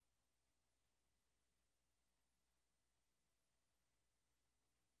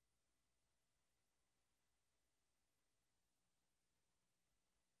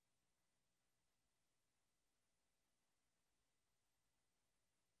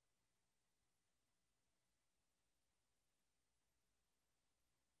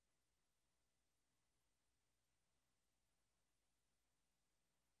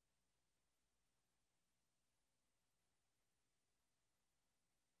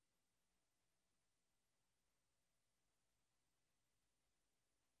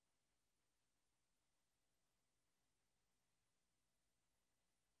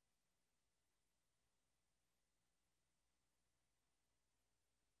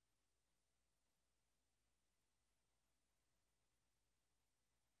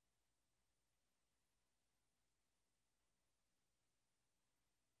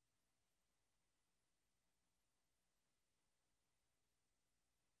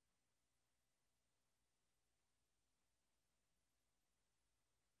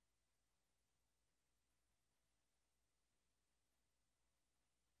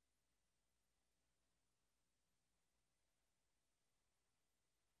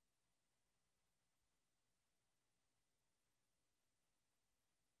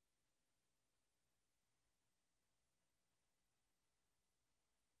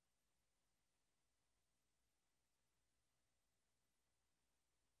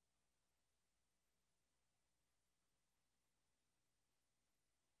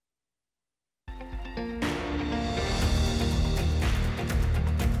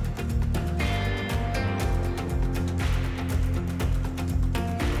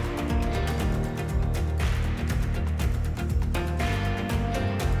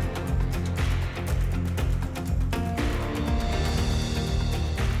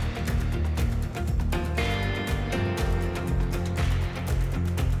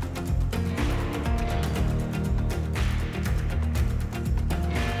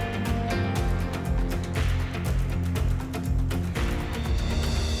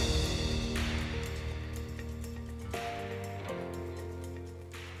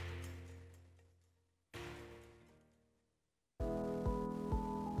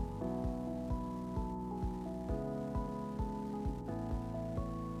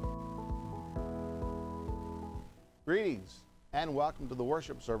Greetings and welcome to the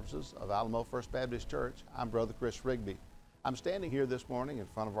worship services of Alamo First Baptist Church. I'm Brother Chris Rigby. I'm standing here this morning in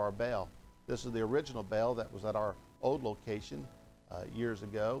front of our bell. This is the original bell that was at our old location years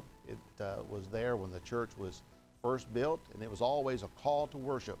ago. It was there when the church was first built, and it was always a call to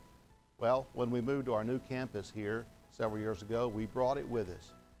worship. Well, when we moved to our new campus here several years ago, we brought it with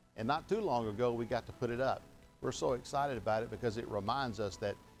us. And not too long ago, we got to put it up. We're so excited about it because it reminds us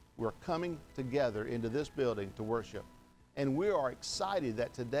that we're coming together into this building to worship. And we are excited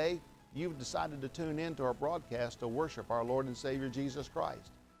that today you've decided to tune in to our broadcast to worship our Lord and Savior Jesus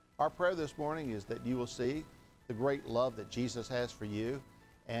Christ. Our prayer this morning is that you will see the great love that Jesus has for you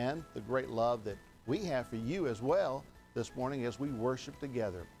and the great love that we have for you as well this morning as we worship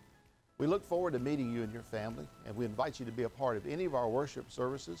together. We look forward to meeting you and your family, and we invite you to be a part of any of our worship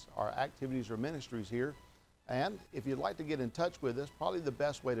services, our activities or ministries here. And if you'd like to get in touch with us, probably the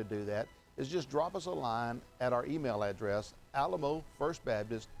best way to do that is just drop us a line at our email address,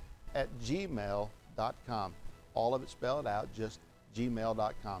 alamofirstbaptist@gmail.com. All of it spelled out, just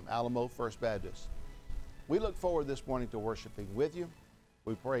gmail.com, Alamo First Baptist. We look forward this morning to worshiping with you.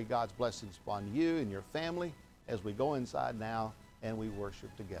 We pray God's blessings upon you and your family as we go inside now and we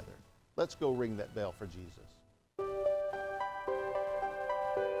worship together. Let's go ring that bell for Jesus.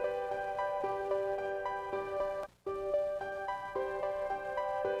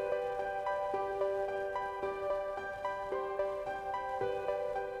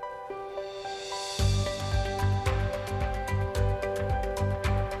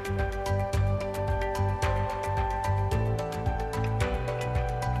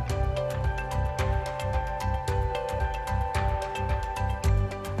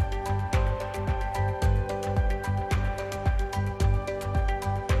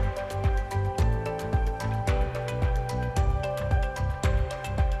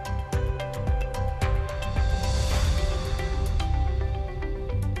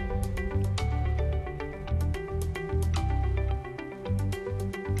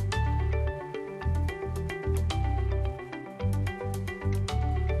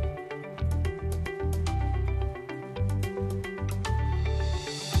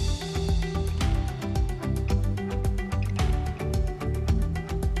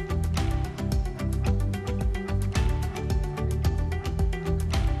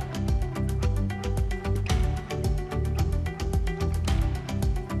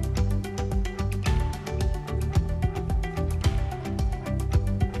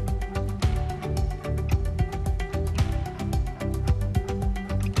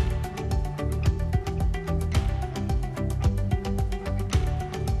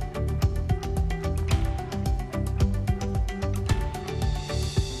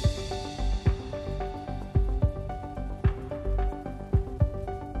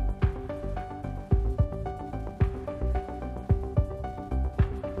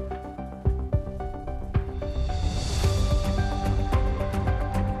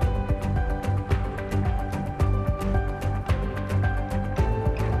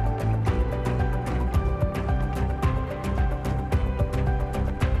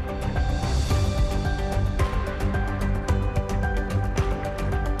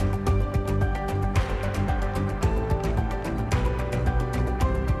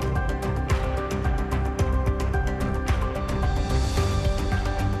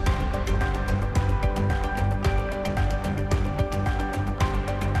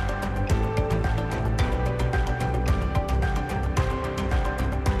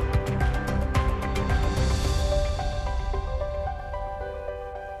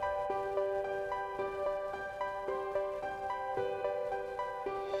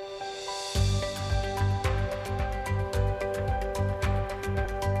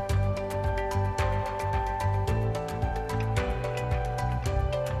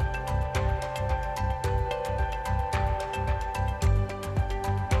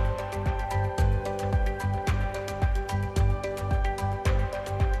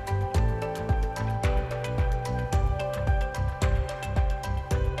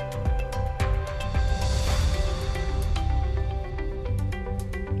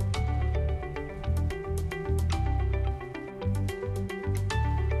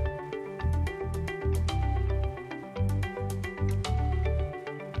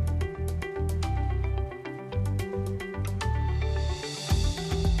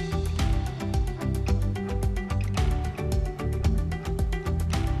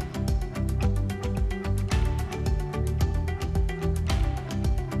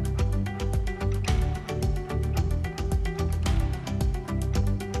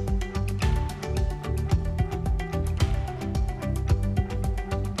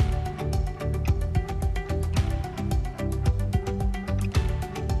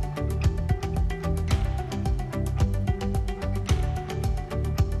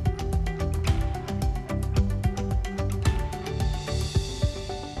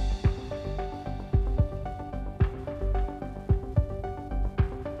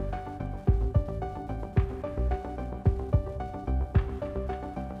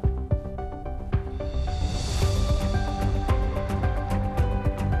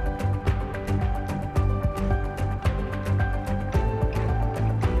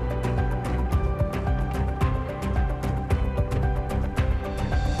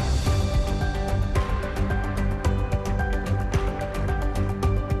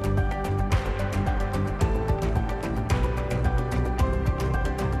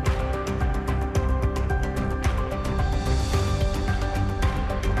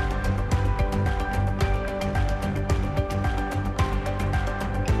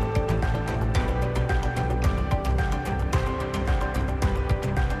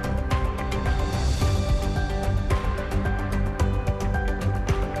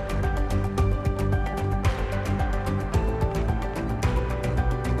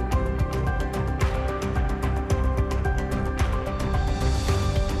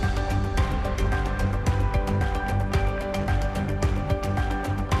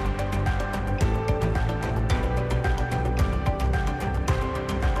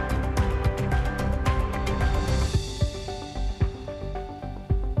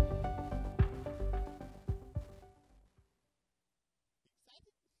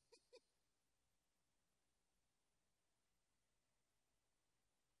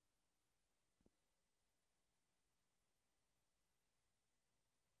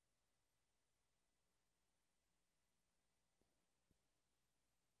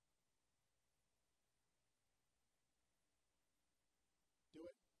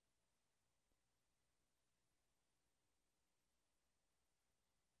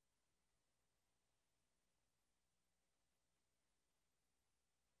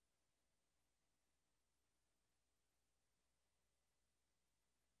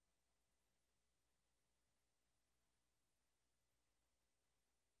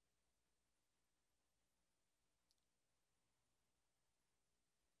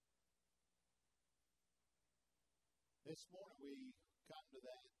 This morning we come to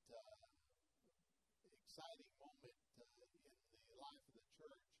that exciting moment in the life of the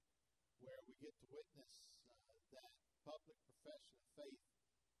church where we get to witness that public profession of faith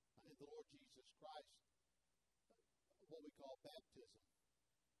in the Lord Jesus Christ, what we call baptism.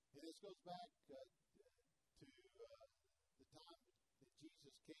 And this goes back to the time that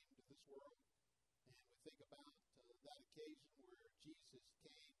Jesus came to this world, and we think about that occasion where Jesus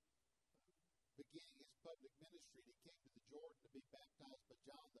came beginning his public ministry. He came to the Jordan to be baptized by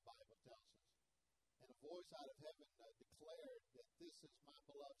John, the Bible tells us. And a voice out of heaven declared that this is my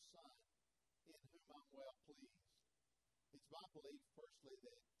beloved Son, in whom I'm well pleased. It's my belief, personally,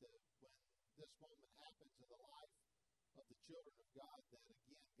 that when this moment happens in the life of the children of God, that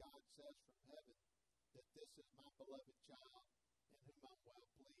again God says from heaven that this is my beloved child, in whom I'm well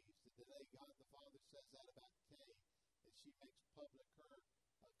pleased. And today God the Father says that about Kay, that she makes public her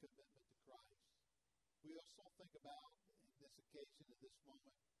commitment to Christ. We also think about, in this occasion, in this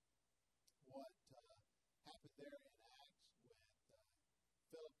moment, what happened there in Acts with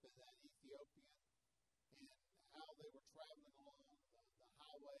Philip and that Ethiopian, and how they were traveling along the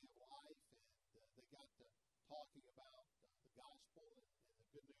highway of life, and they got to talking about the gospel and the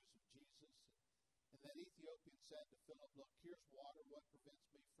good news of Jesus. And that Ethiopian said to Philip, look, here's water. What prevents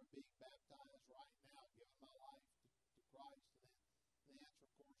me from being baptized right now, giving my life to Christ? And then the answer,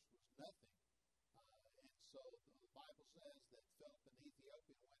 of course, was nothing. And so the Bible says that Philip and the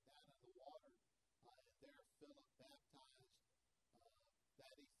Ethiopian went down in the water, and there Philip baptized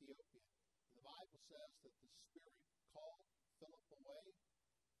that Ethiopian. And the Bible says that the Spirit called Philip away,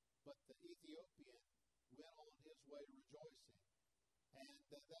 but the Ethiopian went on his way rejoicing. And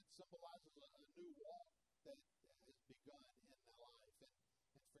that symbolizes a new walk that has begun in their life.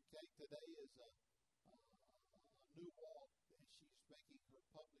 And for Kate, today is a new walk as she's making her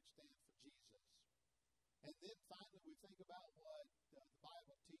public stand for Jesus. And then finally we think about what the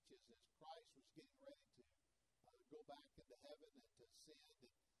Bible teaches as Christ was getting ready to go back into heaven and to ascend. And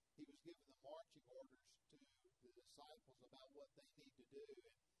he was giving the marching orders to the disciples about what they need to do.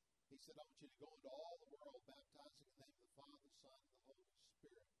 And he said, I want you to go into all the world, baptizing in the name of the Father, Son, and the Holy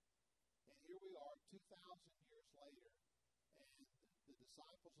Spirit. And here we are 2,000 years later, and the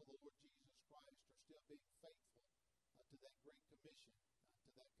disciples of the Lord Jesus Christ are still being faithful to that great commission, to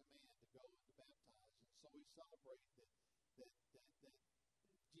that command to go and to baptize. And so we celebrate that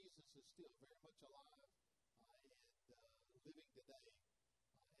Jesus is still very much alive and living today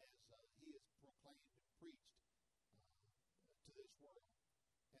as he is proclaimed and preached to this world.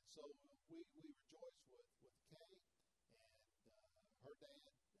 And so we rejoice with Kay and her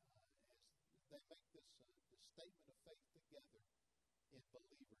dad as they make this statement of faith together in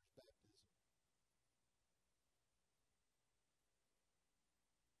believers' baptism.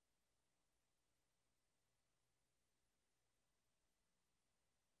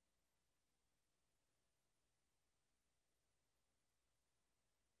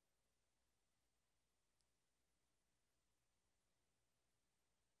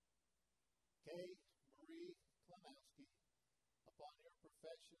 Kay Marie Klimowski, upon your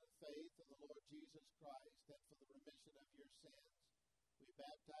profession of faith in the Lord Jesus Christ and for the remission of your sins, we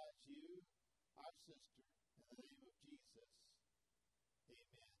baptize you, our sister, in the name of Jesus.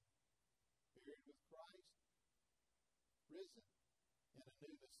 Amen. Buried with Christ, risen in a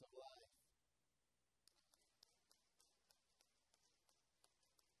newness of life.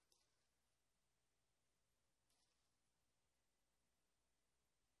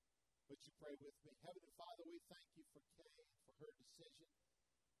 Would you pray with me? Heavenly Father, we thank you for Kay and for her decision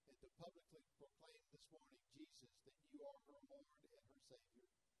and to publicly proclaim this morning, Jesus, that you are her Lord and her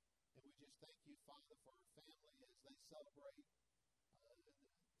Savior. And we just thank you, Father, for her family as they celebrate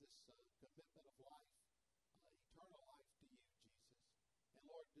this commitment of life, eternal life to you, Jesus. And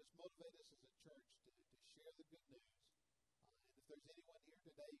Lord, just motivate us as a church to share the good news. And if there's anyone here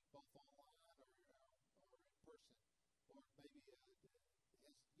today, both online or in person, Lord, maybe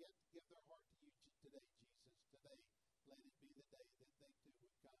has yet to give their heart to you today, Jesus. Today, let it be the day that they too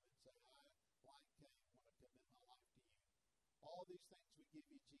would come and say, I, like Kay, want to commit my life to you. All these things we give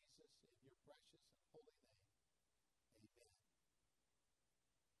you, Jesus, in your precious and holy name. Amen.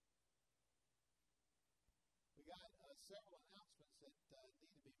 We got several announcements that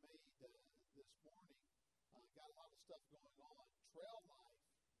need to be made this morning. Got a lot of stuff going on. Trail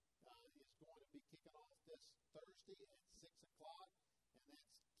Life is going to be kicking off this Thursday at 6 o'clock. And that's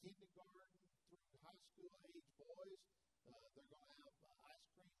kindergarten through high school age boys. They're going to have ice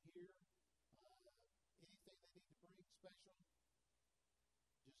cream here. Anything they need to bring special,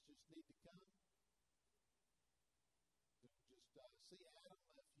 just need to come. Just see Adam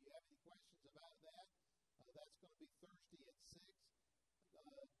if you have any questions about that. That's going to be Thursday at 6.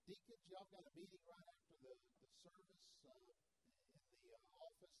 Deacons, y'all got a meeting right after the service in the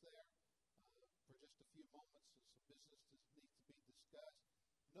office there for just a few moments. So some business needs to be discussed.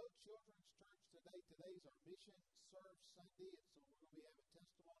 No children's church today. Today's our Mission Serve Sunday, and so we're going to be having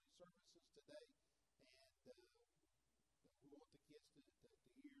testimony services today. And we want the kids to hear and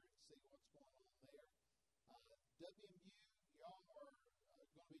see what's going on there. WMU, y'all are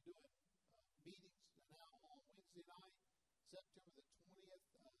going to be doing meetings now on Wednesday night. September the 20th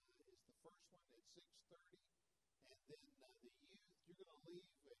is the first one at 6:30. And then the youth, you're going to leave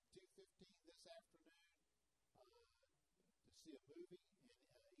at 2:15 this afternoon to see a movie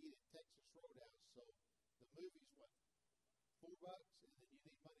and eat at Texas Roadhouse. So the movie's what, $4? And then you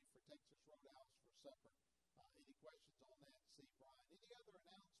need money for Texas Roadhouse for supper. Any questions on that? See Brian. Any other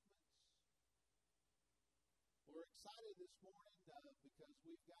announcements? We're excited this morning because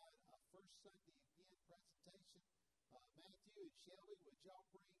we've got a First Sunday Again presentation. Matthew and Shelby, would y'all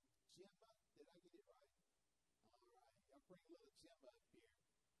bring Gemma? Did I get it right? All right. Y'all bring little Gemma up here.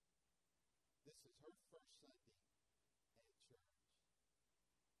 This is her first Sunday at church.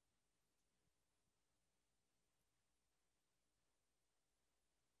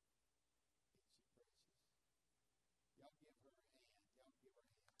 Isn't she precious? Y'all give her a hand. Y'all give her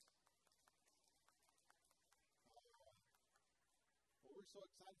a hand. Well, we're so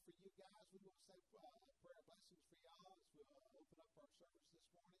excited for you guys. We want to say prayer blessings for y'all as we open up our service this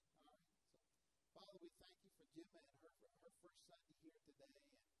morning. All right. So, Father, we thank you for Gemma and her first Sunday here today.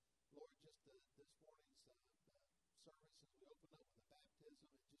 And Lord, just this morning's service as we open up with the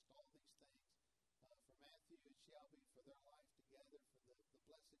baptism and just all these things for Matthew and Shelby, for their life together, for the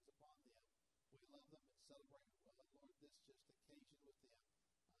blessings upon them. We love them and celebrate, Lord, this just occasion with them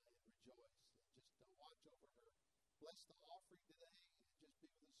and rejoice. And just watch over her. Bless the offering today and just be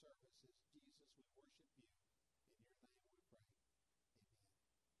with the services. Jesus, we worship you. In your name we pray. Amen. Amen.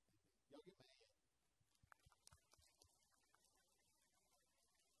 Y'all give me a hand.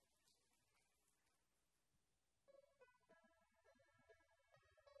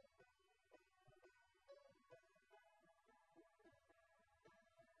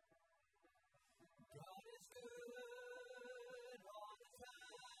 God is good all the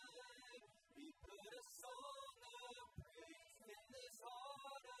time. He put a song of praise in this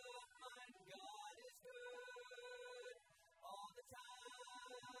heart of mine. God is good all the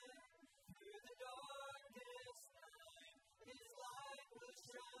time. Through the darkest night, His light will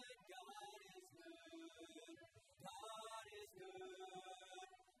shine. God is good. God is good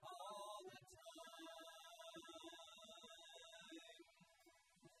all the time.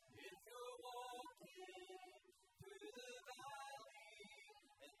 If you're walking through the valley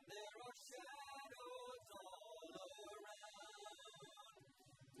and there are shadows all around,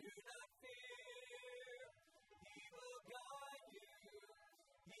 do not fear. He will guide you.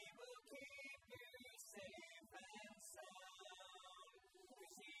 He will keep you safe and sound.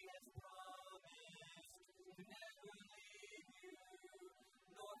 'Cause He has promised to never leave you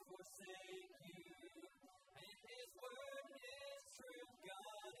nor forsake you. And His word is true.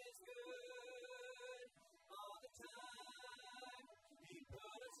 God is good all the time. He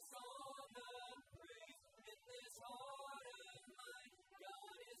put a song of praise in this heart of mine.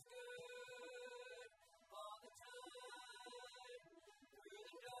 God is good all the time. Through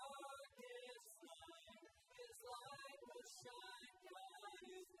the darkest night, His light will shine. God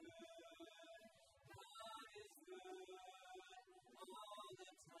is good. God is good all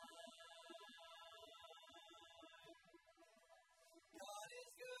the time. God is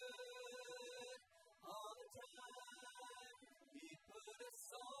good all the time. He put a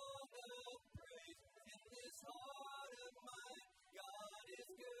song of praise in this heart of mine. God is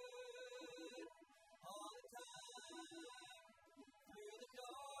good all the time. Through the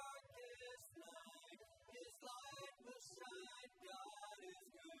darkest night, His light will shine. God is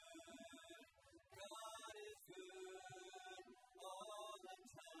good. God is good all the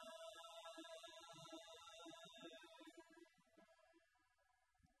time.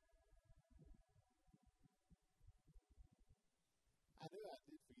 I knew I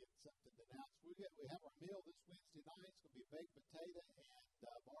did forget something to announce. We have our meal this Wednesday night. It's going to be baked potato and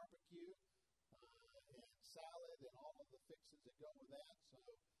barbecue and salad and all of the fixings that go with that. So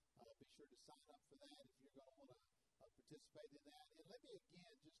be sure to sign up for that if you're going to want to participate in that. And let me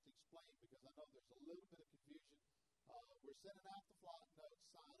again just explain, because I know there's a little bit of confusion. We're sending out the flock notes.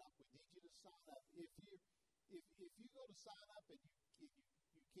 Sign up. We need you to sign up. If you go to sign up and you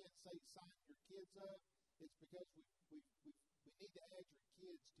can't say sign your kids up, it's because we need to add your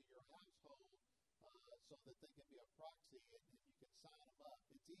kids to your household so that they can be a proxy and you can sign them up.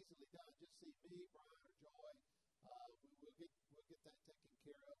 It's easily done. Just see me, Brian, or Joy, we'll get that taken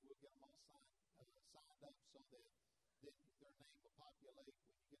care of. We'll get them all signed up so that then their name will populate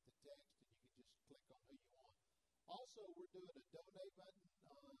when you get the text, and you can just click on who you want. Also, we're doing a donate button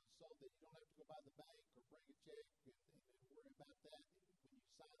so that you don't have to go by the bank or bring a check and worry about that. When you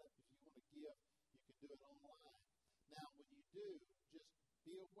sign up, if you want to give, you can do it online. Now, when you do, just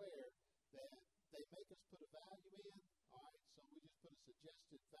be aware that they make us put a value in. All right, so we just put a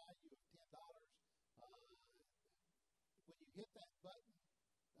suggested value of $10. When you hit that button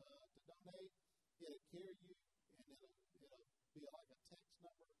to donate, it'll carry you, and it'll be like a text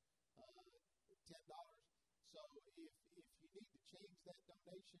number, $10. So if you need to change that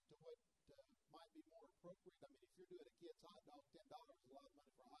donation to what might be more appropriate, I mean, if you're doing a kid's hot dog, $10 is a lot of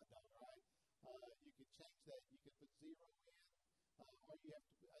money for a hot dog, right? You can change that. You can put zero in, or you have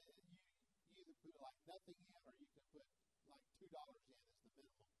to. You either put like nothing in, or you can put like $2 in as the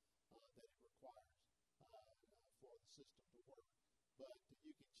minimum that it requires for the system to work. But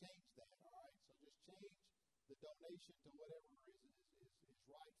you can change that. All right. So just change the donation to whatever is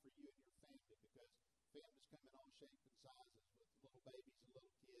right for you and your family, because families come in all shapes and sizes with little babies and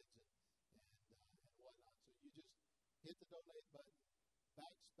little kids and whatnot. So you just hit the donate button,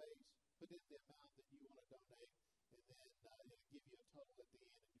 backspace, put in the amount that you want to donate, and then it'll give you a total at the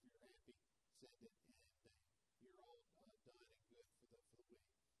end. And if you're happy, send it, and you're all done and good for the week.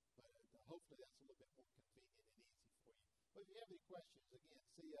 But hopefully that's a little bit more convenient and easy for you. But if you have any questions, again,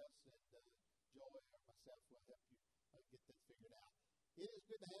 see us, and Joy or myself will help you get that figured out. It is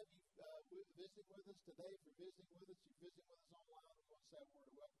good to have you visiting with us today. If you're visiting with us, you're visiting with us online, we want to say a word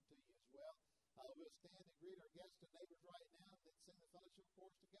of welcome to you as well. We'll stand and greet our guests and neighbors right now, and then sing the fellowship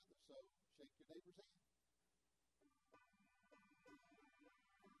chorus together. So shake your neighbor's hand.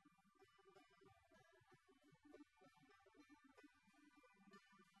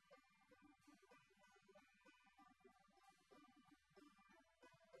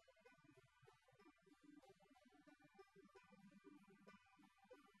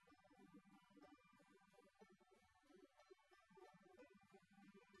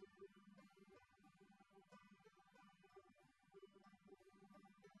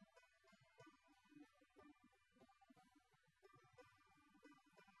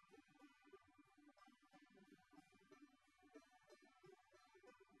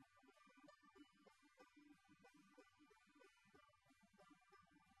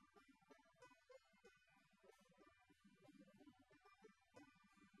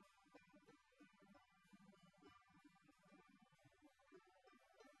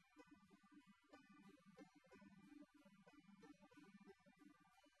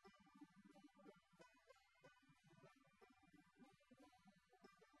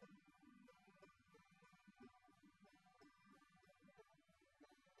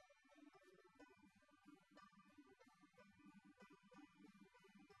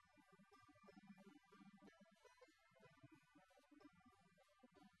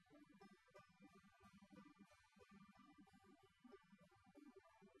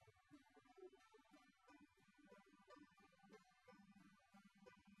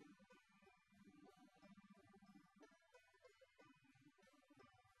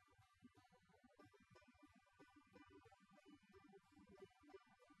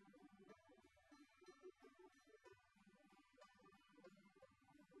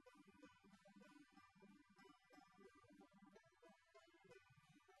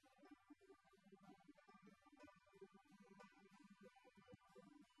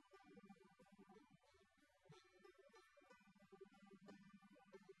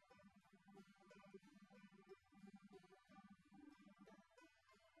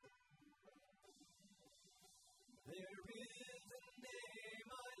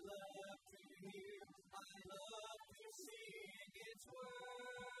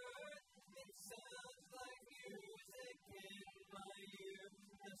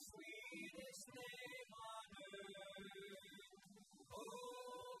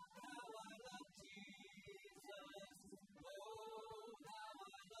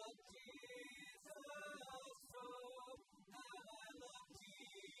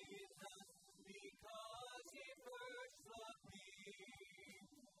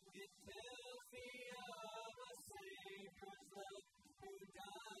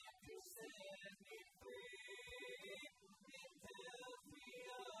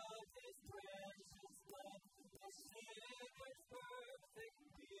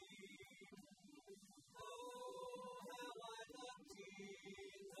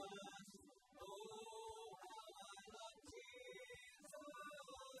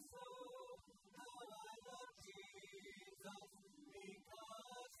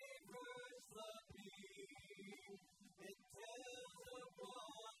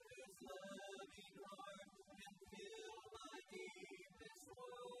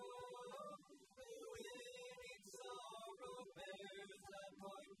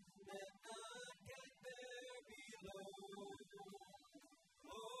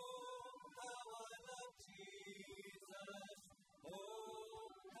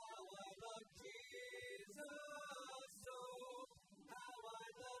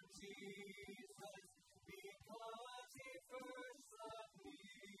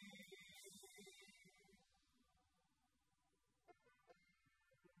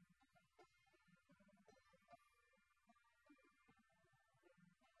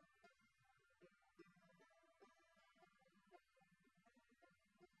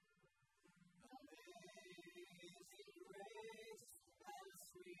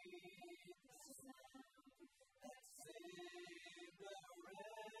 Set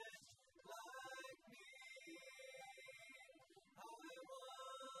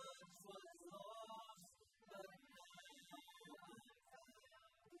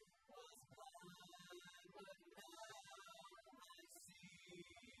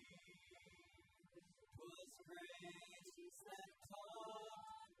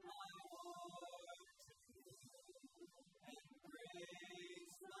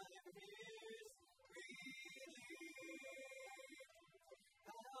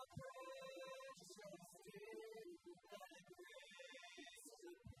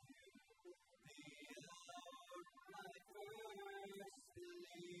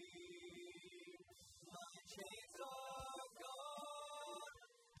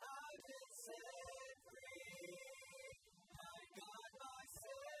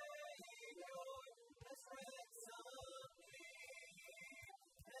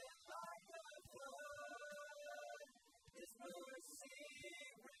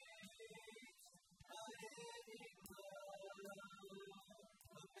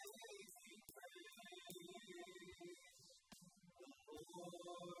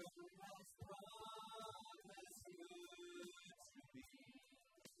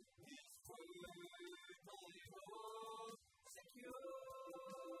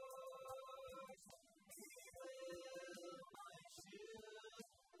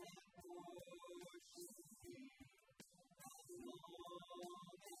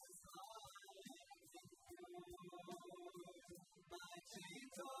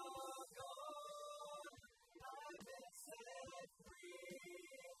us free.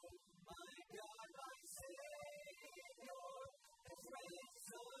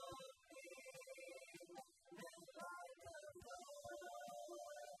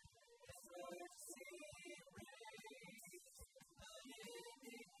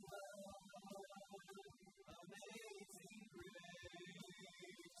 The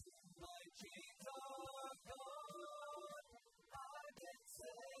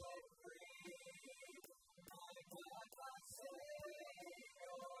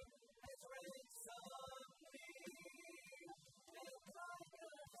Bible says that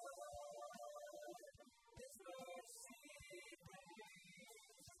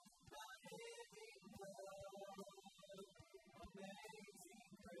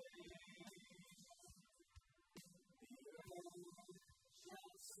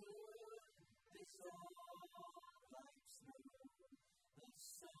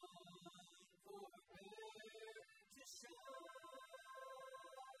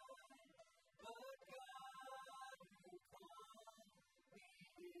the Son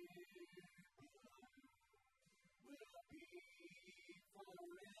has set you free, you're free indeed.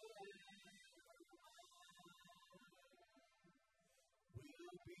 And that's why we're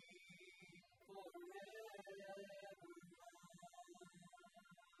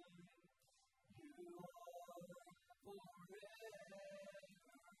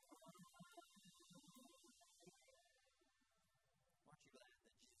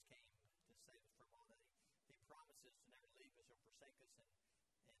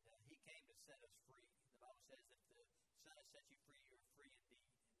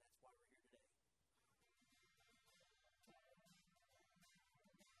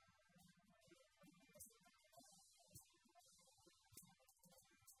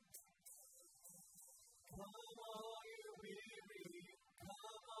today. Come all you weary,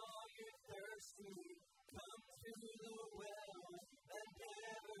 come all you thirsty, come to the well that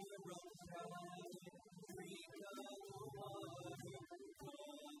never runs dry. Drink of the water,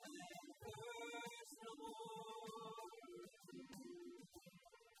 come and thirst no more.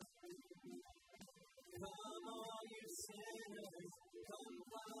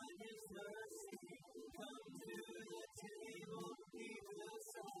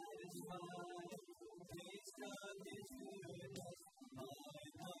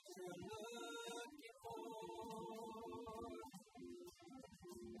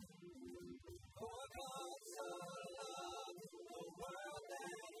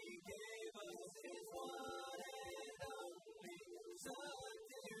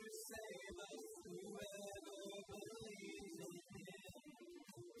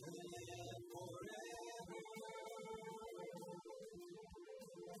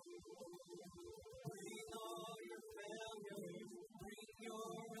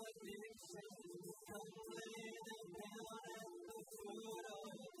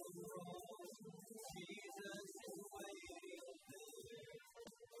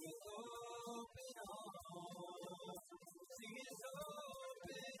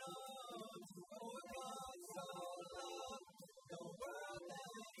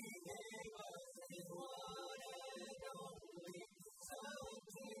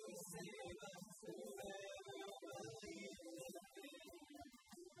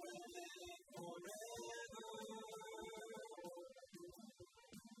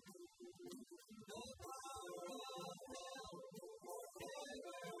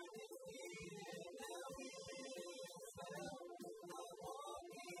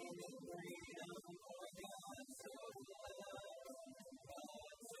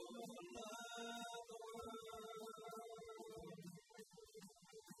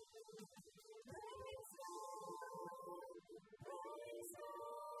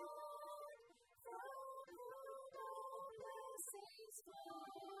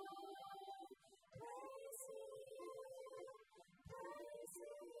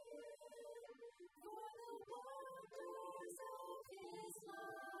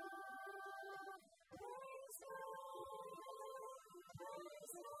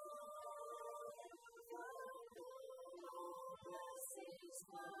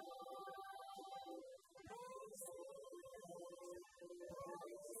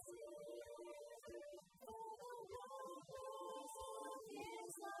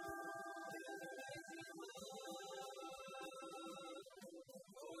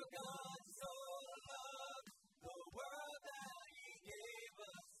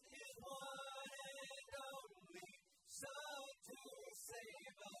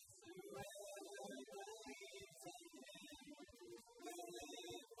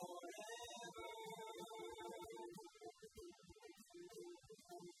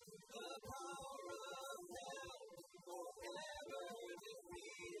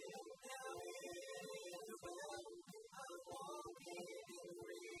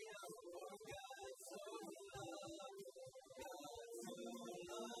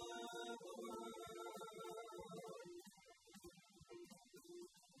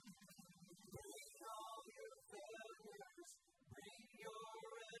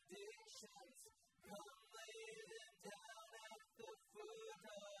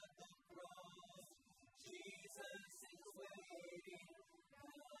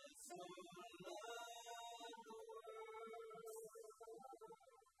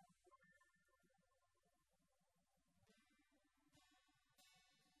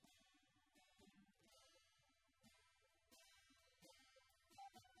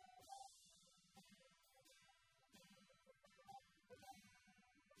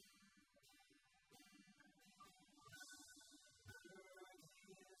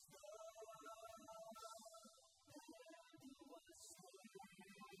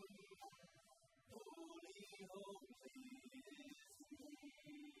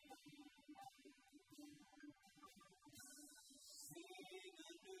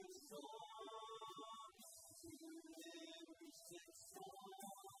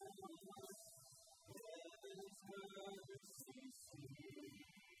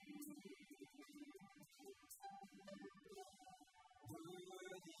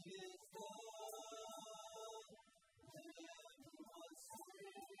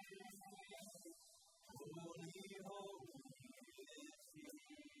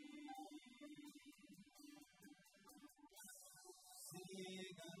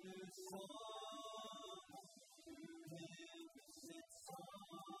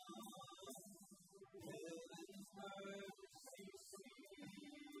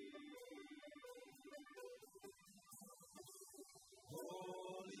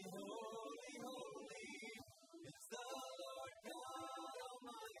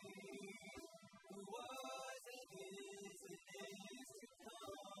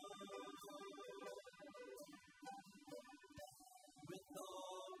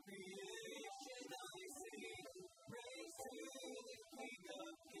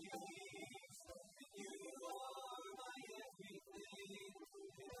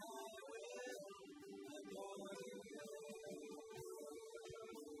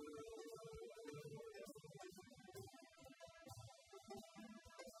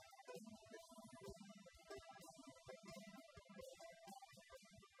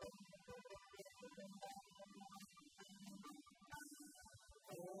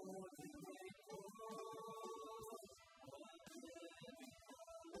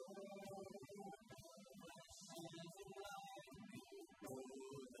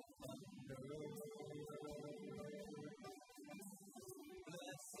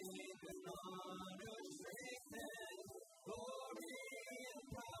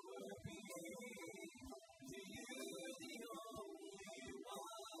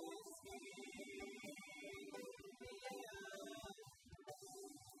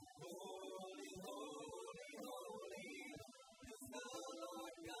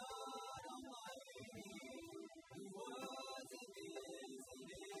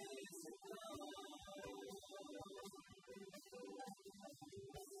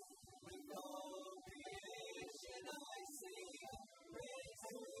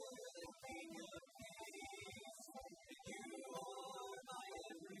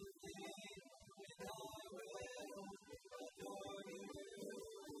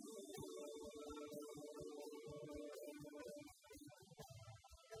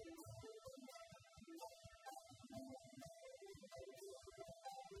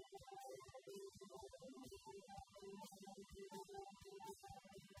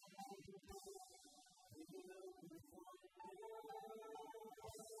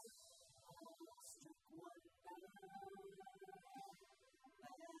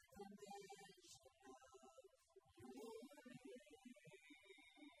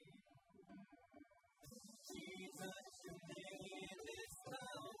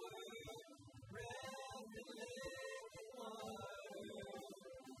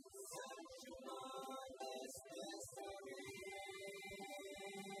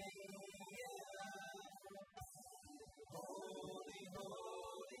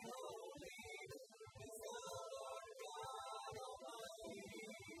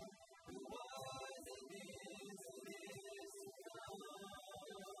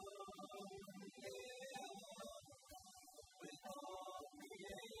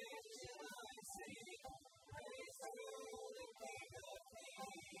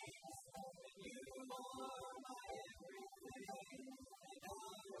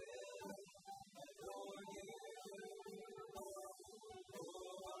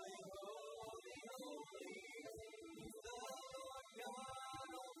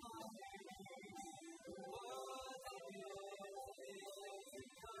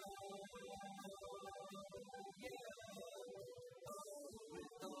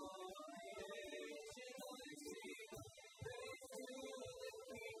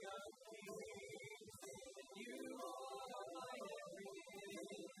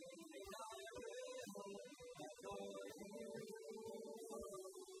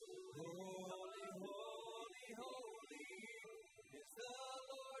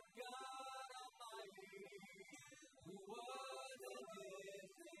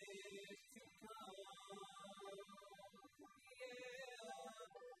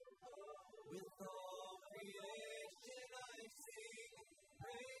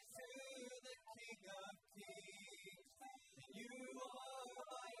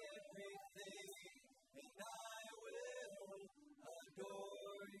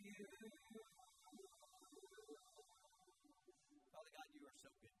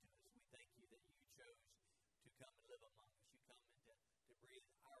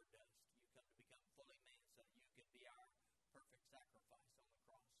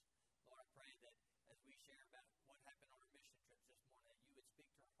 about what happened on our mission trips this morning, that you would speak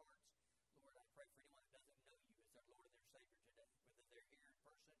to our hearts. Lord, I pray for anyone that doesn't know you as their Lord and their Savior today, whether they're here in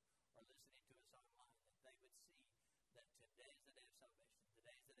person or listening to us online, that they would see that today is the day of salvation.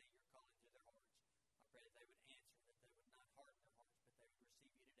 Today is the day you're calling to their hearts. I pray that they would answer, that they would not harden their hearts, but they would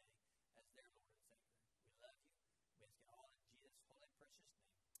receive you today as their Lord and Savior. We love you. We ask it all in Jesus' holy and precious name.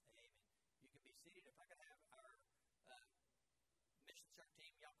 Amen. You can be seated. If I could have our mission cert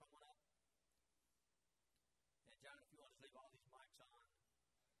team, y'all come on up. And John, if you want to leave all these mics on,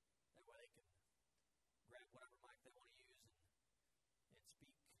 that way they can grab whatever mic they want to use and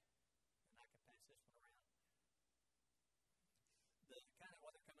speak. And I can pass this one around. The kind of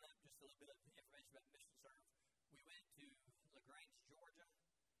while they're coming up, just a little bit of information about Mission Serve. We went to LaGrange, Georgia,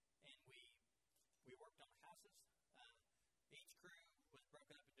 and we worked on houses. Each crew was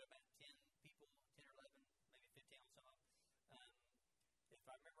broken up into about 10 people, 10 or 11, maybe 15 on some of them. If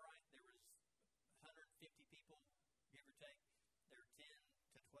I remember right, there was 150 people, give or take. There were 10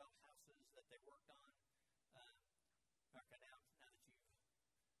 to 12 houses that they worked on. Okay, now that you've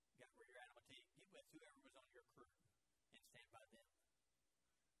got where you're at, I'm going to tell you, get with whoever was on your crew and stand by them.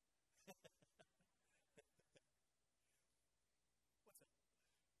 What's up? No, stand right.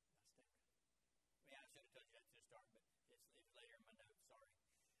 Yeah, I should have told you that to start, but it's later in my notes. Sorry.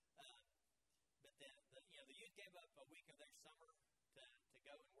 But the youth gave up a week of their summer to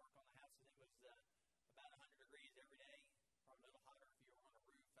go and work on the houses. It was about 100 degrees every day, probably a little hotter if you were on a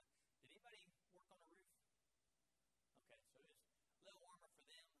roof. Did anybody work on a roof? Okay, so it's a little warmer for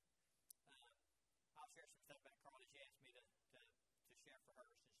them. I'll share some stuff about Carly. She asked me to share for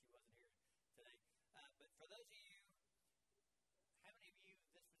her since she wasn't here today. But for those of you, how many of you,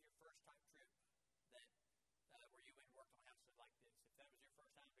 this was your first time trip that where you went and worked on houses like this? If that was your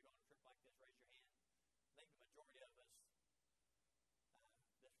first time to go on a trip like this, raise your hand. I think the majority of us,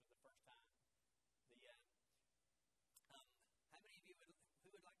 this was the first time. How many of you who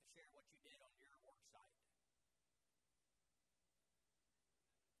would like to share what you did on your work site?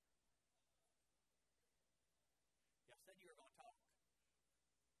 Y'all said you were going to talk. Do I?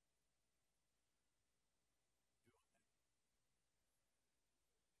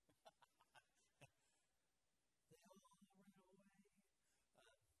 They all ran away.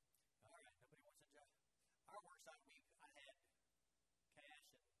 All right, nobody wants a job. Our work site, I had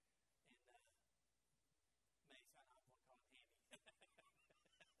Cash and Mace. I don't want to call him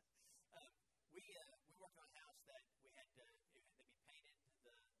Hammy. We worked on a house that it had to be painted,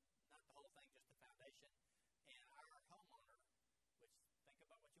 not the whole thing, just the foundation. And our homeowner, which think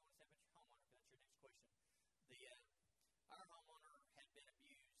about what you want to say about your homeowner, if that's your next question. Our homeowner had been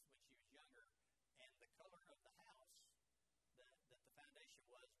abused when she was younger, and the color of the house that the foundation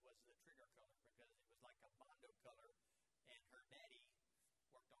was the trigger color, because it was like a Bondo color, and her daddy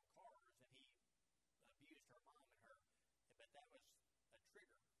worked on cars, and he abused her mom and her, but that was a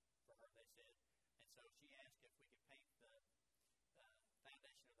trigger for her, they said. And so she asked if we could paint the foundation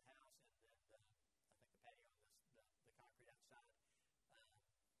of the house and then I think the patio and the concrete outside.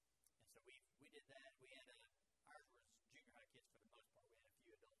 And so we did that. We had ours was junior high kids for the most part. We had a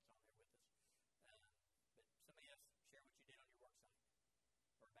few adults on there with us. But somebody else, share what you did on your work site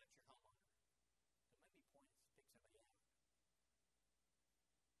or about your homeowner. Don't make me point, pick somebody out. Staying the house.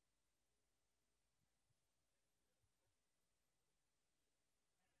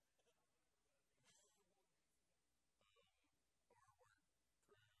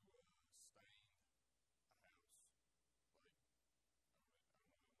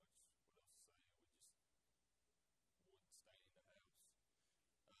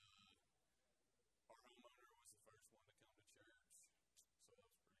 Our homeowner was the first one to come to church, so that was pretty cool. She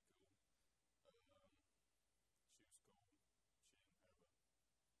was cool. She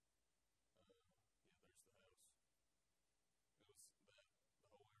didn't have there's the house. It was that the whole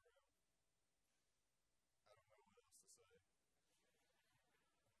way around. I don't know what else to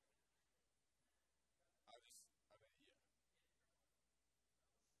say. Yeah.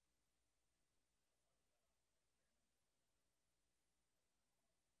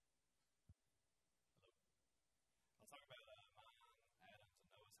 I'll talk about mine, Adam's, and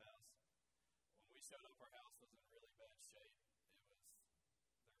Noah's house. When we showed up, our house was in really bad shape.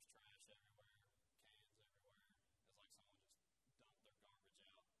 There was trash everywhere, cans everywhere. It was like someone just dumped their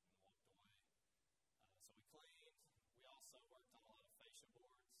garbage out and walked away. So we cleaned. We also worked on a lot of fascia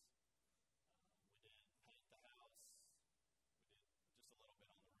boards. We did paint the house. We did just a little bit on the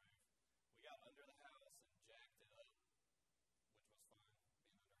roof. We got under the house and jacked it up, which was fun,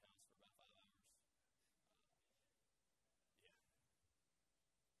 being under the house for about 5 hours.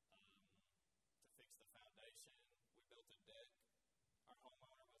 To fix the foundation, we built a deck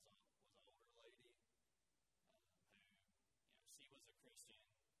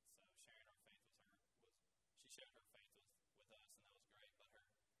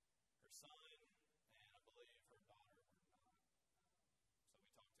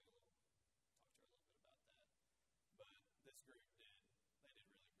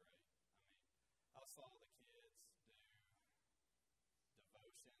saw the kids do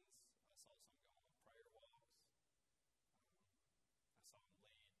devotions. I saw some go on prayer walks. I saw them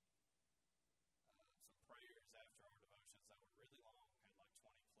lead some prayers after our devotions that were really long, had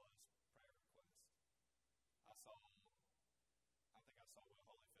like 20 plus prayer requests. I think I saw Will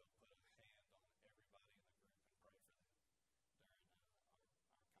Holyfield put a hand on everybody in the group and pray for them during our concert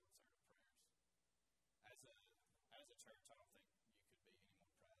of prayers. As a church, I don't think you could be any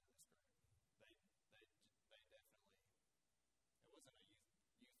more proud of this group. They definitely. It wasn't a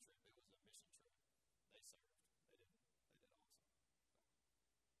youth trip; it was a mission trip. They served. They did awesome. So.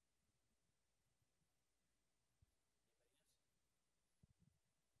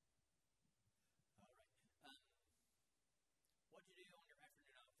 Anybody else? All right. What'd you do on your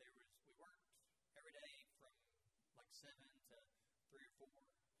afternoon off? We worked every day from like 7 to 3 or 4,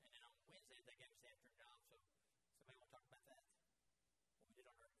 and then on Wednesday they gave us the afternoon off. So somebody want to talk about that? What we did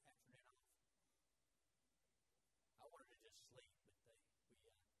on our afternoon off? I wanted to just sleep, but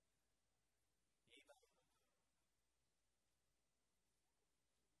anybody?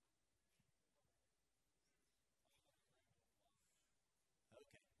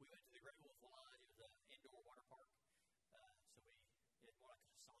 Okay, we went to the Great Wolf Lodge. It was an indoor water park, so we did more like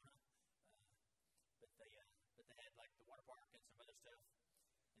a sauna. But they had like the water park and some other stuff,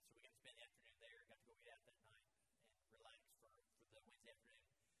 and so we got to spend the afternoon there. Got to go eat out that night and relax for the Wednesday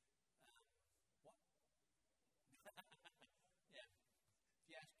afternoon. What? Yeah. If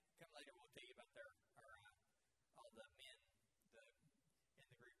you ask, come later, we'll tell you about all the men in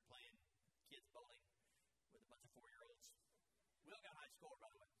the group playing kids bowling with a bunch of 4-year-olds. Will got high score, by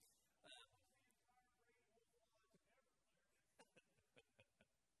the way.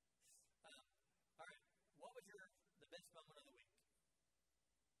 All right. What was the best moment of the week?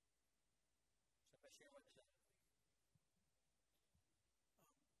 Somebody share what today?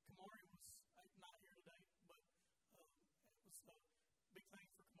 Kamari was not here today, but it was a big thing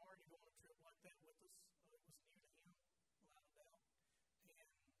for Kamari to go on a trip like that with us. It was new to him, without a doubt.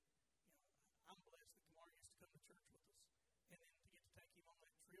 And, I'm blessed that Kamari gets to come to church with us. And then to get to take him on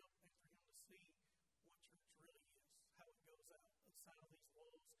that trip and for him to see what church really is, how it goes outside of these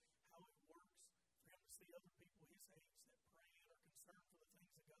walls, how it works, for him to see other people his age that pray and are concerned for the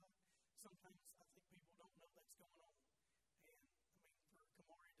things of God. Sometimes I think people don't know that's going on. And, for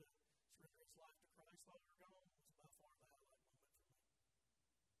Kamari to surrender his life to Christ while we were gone was by far the highlight moment for me.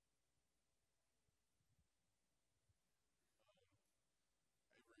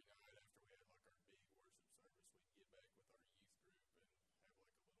 Every night after we had like our big worship service, we'd get back with our youth group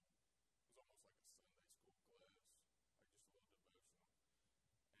and have like it was almost like a Sunday school class, like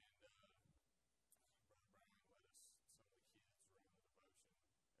just a little devotional. And Brother Brian let some of the kids run the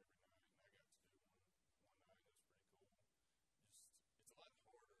devotion every night, and I got to do one night. It was pretty cool. It's a lot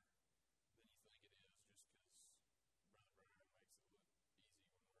harder than you think it is, just because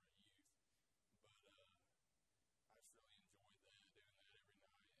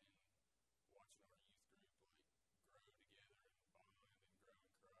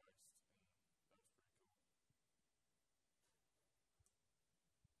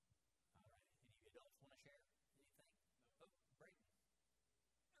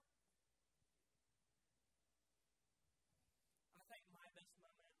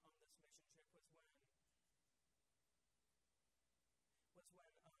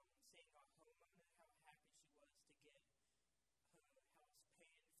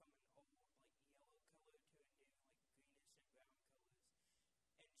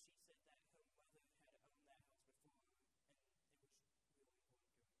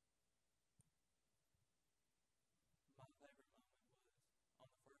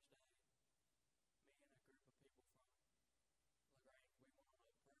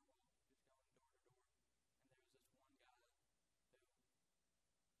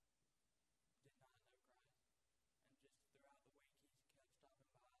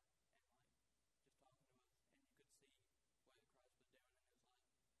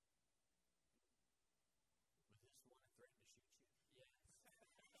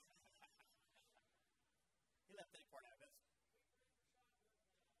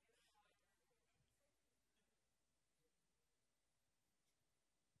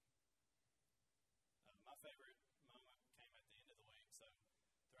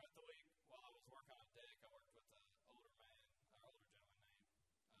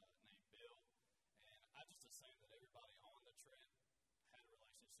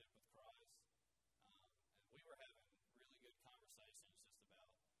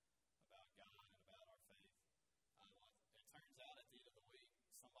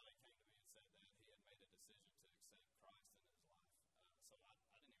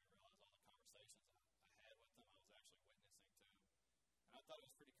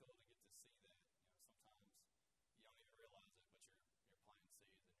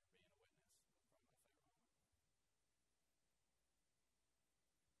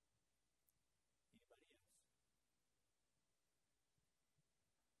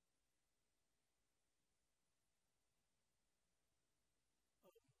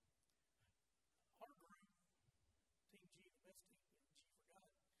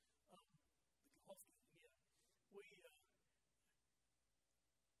I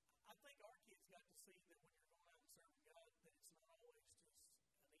think our kids got to see that when you're going out and serving God, that it's not always just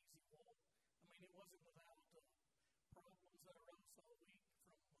an easy walk. I mean, it wasn't without problems that arose all week.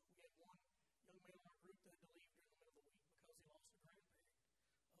 We had one young man in our group that had to leave during the middle of the week because he lost a grandparent.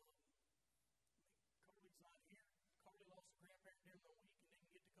 Carly's not here. Carly lost a grandparent during the week and didn't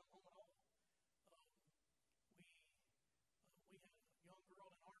get to come home at all. We had a young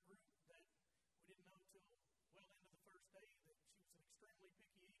girl in our group that we didn't know till well into the first day that she was an extremely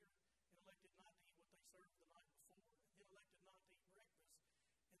picky eater and elected not to eat what they served the night before, and then elected not to eat breakfast.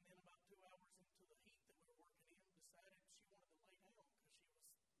 And then about 2 hours into the heat that we were working in, decided she wanted to lay down because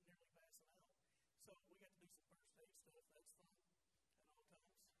she was nearly passing out. So we got to do some first aid stuff. That's fun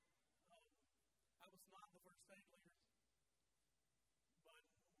at all times. I was not the first aid leader, but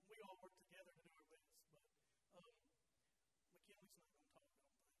we all worked together to do our best. But McKinley's not going to talk, I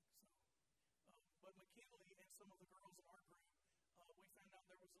don't think. So, but McKinley and some of the girls in our group, we found out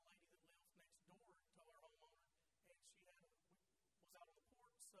there was a lady that lived next door to our homeowner, and she was out on the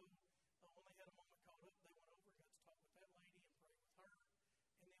porch. So when they had a moment called up, they went over and got to talk with that lady and pray with her.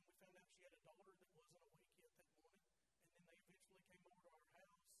 And then we found out she had a daughter that wasn't awake yet that morning. And then they eventually came over to our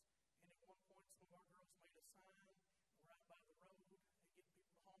house. And at one point, some of our girls made a sign right by the road and getting people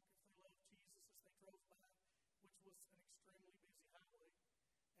to honk if they love Jesus as they drove by, which was an extremely busy highway.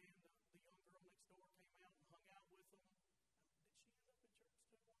 And the young girl next door came out and hung out with them. Did she end up in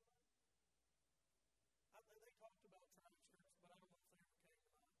church too one night? They talked about trying church, but I don't know if they ever came or not.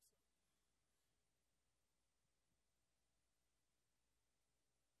 So.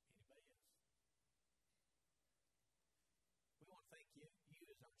 Anybody else? We want to thank you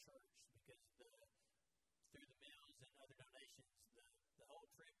as our church, because through the meals and other donations, the whole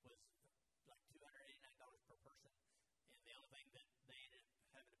trip was like $289 per person. And the only thing that they ended up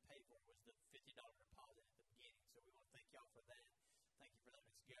having to pay for was the $50 deposit at the beginning. So we want to thank y'all for that. Thank you for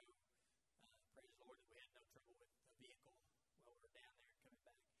letting us go. Praise the Lord that we had no trouble with the vehicle while we were down there and coming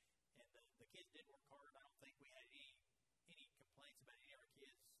back. And the kids did work hard. I don't think we had any complaints about any of our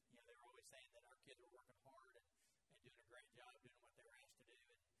kids. You know, they were always saying that our kids were working hard and doing a great job doing what they were asked to do.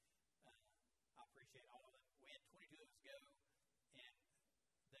 And I appreciate all of them. We had 22 of us go, and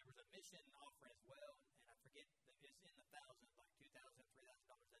there was a mission offering as well. And I forget, it's in the thousands, like $2,000,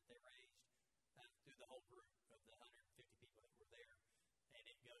 $3,000 that they raised through the whole group of the 150 people that were there. And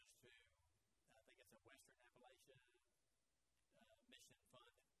it goes to, I think it's a Western Appalachia mission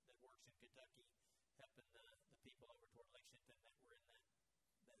fund that works in Kentucky, helping the people over toward Lexington that were in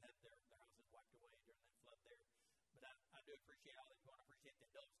that had their houses wiped away during that flood there. But I do appreciate all of you going. I appreciate the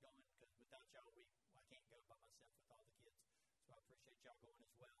adults going, because without y'all, I can't go by myself with all the kids. So I appreciate y'all going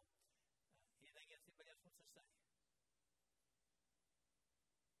as well. Anything else anybody else wants to say?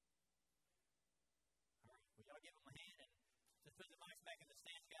 All right. Well, y'all give them a hand and just put the mics back in the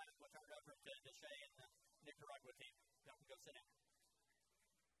stands, guys. We'll turn it over to Shay and the Nicaragua team. Y'all can go sit down.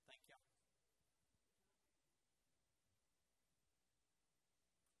 Thank y'all.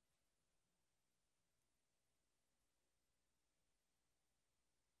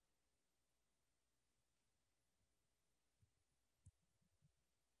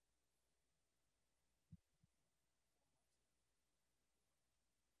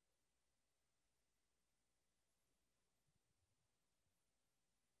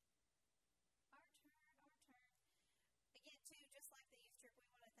 Our turn. Again, too, just like the youth trip, we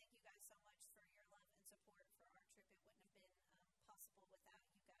want to thank you guys so much for your love and support for our trip. It wouldn't have been possible without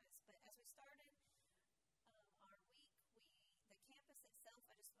you guys. But as we started our week, the campus itself,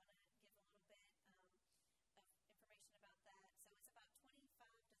 I just want to give a little bit of information about that. So it's about 25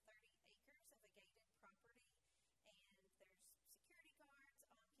 to 30 acres of a gated property, and there's security guards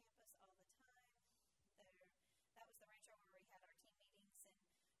on campus all the time. That was the rancho where we had our team meetings,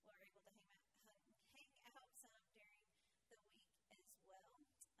 and we were able to hang out some during the week as well.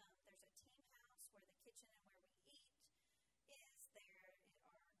 There's a team house where the kitchen and where we eat is. There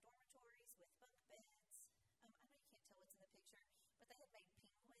are dormitories with bunk beds. I know you can't tell what's in the picture, but they had made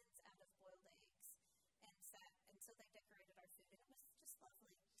penguins out of boiled eggs, and so they decorated our food, and it was just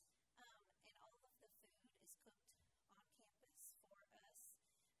lovely. And all of the food is cooked on campus for us,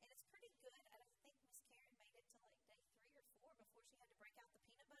 and it's pretty good. I don't think Miss Karen made it to like day 3 or 4 before she had to break out the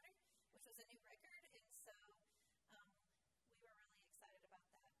peanut butter, which was a new record, and so we were really excited about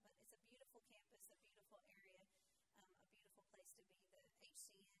that. But it's a beautiful campus, a beautiful area, a beautiful place to be. The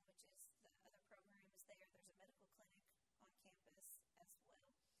HCN, which is the other program, is there. There's a medical clinic on campus as well.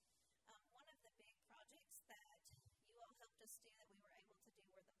 One of the big projects that you all helped us do that we were able to do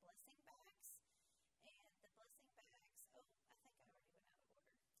were the blessing bags. And the blessing bags, I think I already went out of order. I'm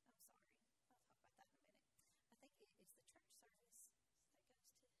sorry. I'll talk about that in a minute. I think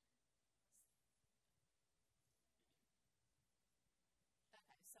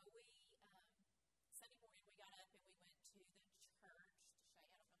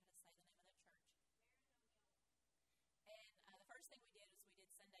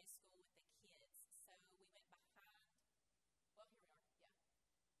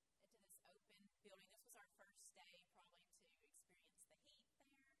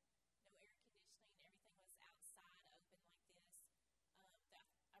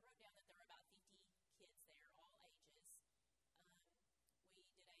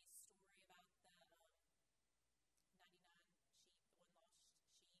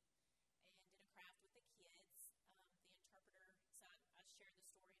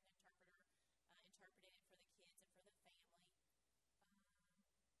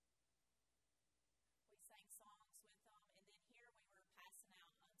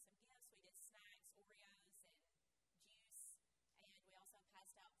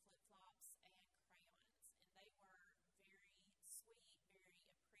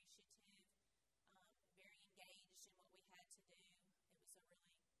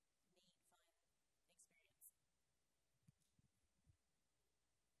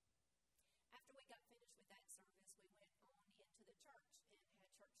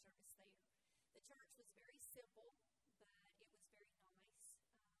The church was very simple, but it was very nice.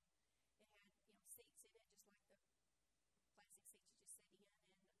 It had, seats in it, just like the plastic seats you just sit in.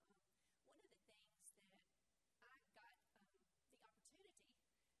 And one of the things that I got the opportunity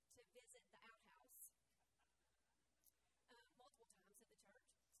to visit the outhouse multiple times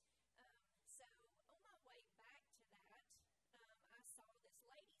at the church. So on my way back to that, I saw this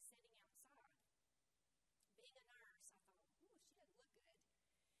lady sitting outside. Being a nurse, I thought, ooh, she doesn't look good.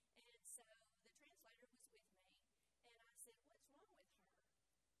 And so the translator was with me, and I said, what's wrong with her?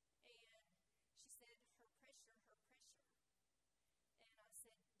 And she said, her pressure. And I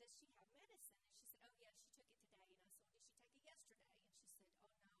said, does she have medicine? And she said, oh, yeah, she took it today. And I said, well, did she take it yesterday? And she said,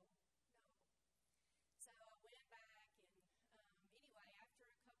 oh, no. So I went back, and anyway, after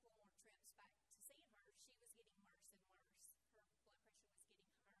a couple more trips back to see her, she was getting worse and worse. Her blood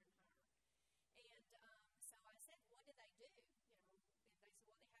pressure was getting higher and higher. And so I said, what do they do? And they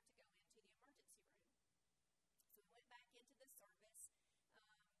said, well, they have to go into the emergency room. So we went back into the service.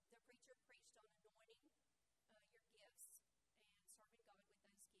 The preacher preached on anointing your gifts and serving God with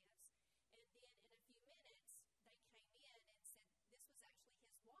those gifts. And then in a few minutes, they came in and said this was actually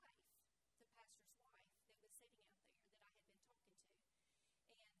his wife, the pastor's wife, that was sitting out there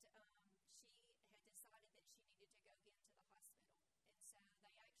that I had been talking to. And she had decided that she needed to go into the hospital. And so they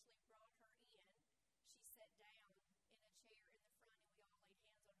actually brought her in. She sat down in a chair in the front, and we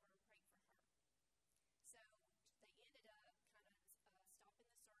all laid hands on her and prayed for her. So they ended up kind of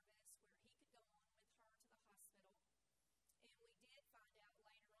stopping the service where he could go on with her to the hospital. And we did find out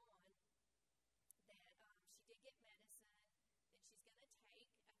later on that she did get medicine that she's going to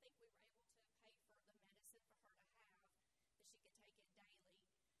take. I think we were able to pay for the medicine for her to have, that she could take it daily. And she was very appreciative of that.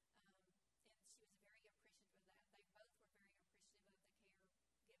 They both were very appreciative of the care given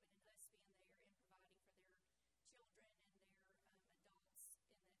and us being there and providing for their children and their adults in that church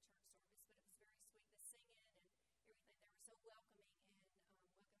service. But it was very sweet, the singing and everything. They were so welcoming and welcoming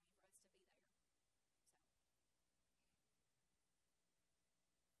for us to be there.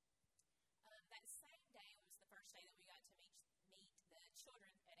 That same day was the first day that we got to meet the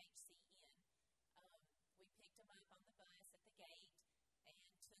children at HCN. We picked them up on the bus at the gate and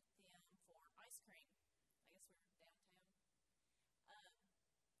took them for ice cream. I guess we were downtown. And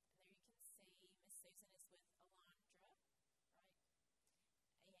there you can see Miss Susan is with Alondra, right?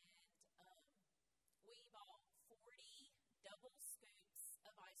 And we bought 40 double scoops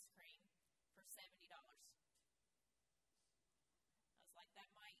of ice cream for $70. I was like, that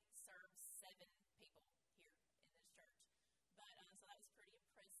might serve 7 people here in this church. But so that was pretty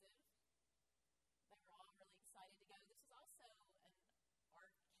impressive. They were all really excited to go. This was also an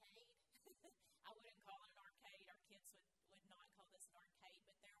arcade. I wouldn't call it an arcade. Our kids would not call this an arcade.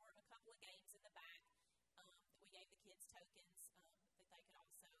 But there were a couple of games in the back that we gave the kids tokens that they could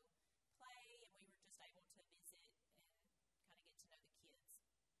also play. And we were just able to visit and kind of get to know the kids.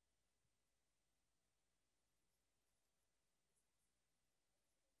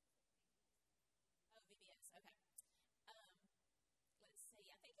 VBS, okay. Let's see,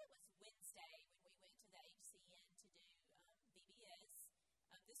 I think it was Wednesday when we went to the HCN to do VBS.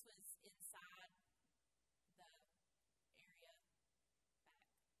 This was inside the area back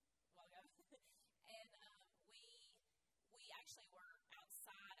a while ago. And we actually were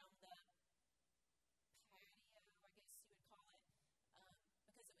outside on the patio, I guess you would call it,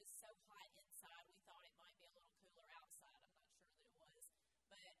 because it was so hot inside. We thought it might be a little cooler outside. I'm not sure that it was.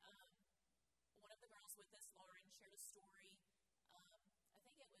 But one of the girls with us, Lauren, shared a story.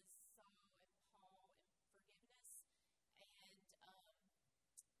 I think it was Saul and Paul and forgiveness. And what did we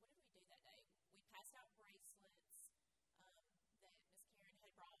do that day? We passed out bracelets that Miss Karen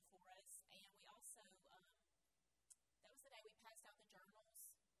had brought for us. And we also, that was the day we passed out the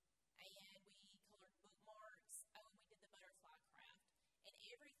journals. And we colored bookmarks. Oh, and we did the butterfly craft. And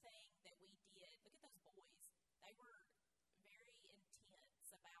everything that we did, look at those boys. They were very intense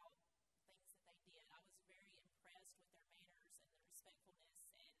about things that they did. I was very impressed with their manners and their respectfulness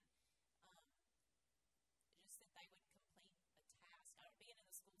and just that they would complete a task. I don't being in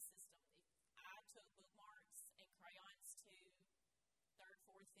the school system. If I took bookmarks and crayons to 3rd,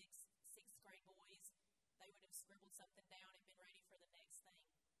 4th, 6th grade boys, they would have scribbled something down and been ready for the next thing.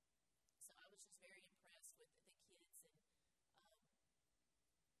 So I was just very impressed with the kids and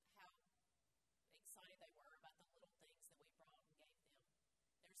how excited they were about the little things that we brought and gave them.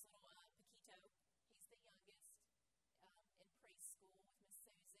 There's little Paquito. He's the youngest in preschool with Miss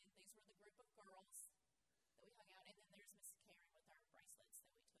Susan. These were the group of girls that we hung out. And then there's Miss Karen with our bracelets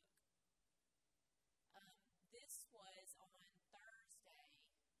that we took. This was on Thursday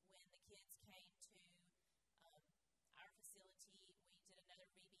when the kids came to our facility. We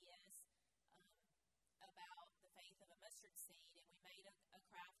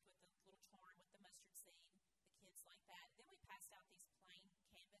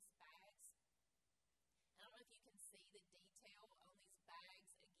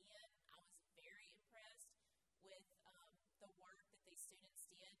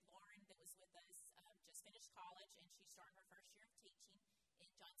college, and she's starting her first year of teaching in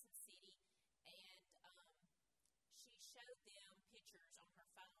Johnson City. And she showed them pictures on her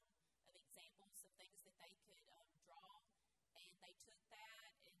phone of examples of things that they could draw, and they took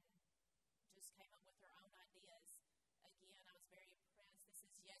that and just came up with their own ideas. Again, I was very impressed. This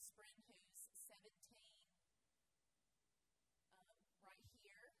is Yesprin, who's 17, right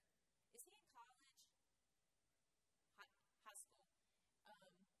here. Is he in college? High school.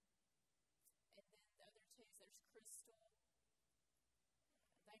 And then the other two, there's Crystal.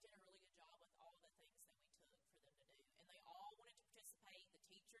 They did a really good job with all the things that we took for them to do. And they all wanted to participate. The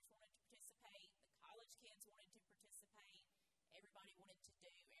teachers wanted to participate. The college kids wanted to participate. Everybody wanted to do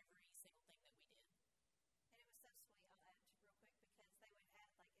every single thing that we did. And it was so sweet, I'll add real quick, because they would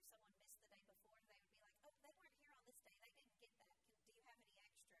add, like, if someone missed the day before, they would be like, oh, they weren't here on this day. They didn't get that. Do you have any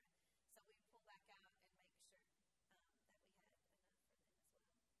extra? So we would pull back out and make sure that we had enough for them as well.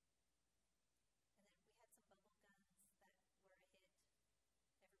 And then we had some bubble guns that were a hit. Everybody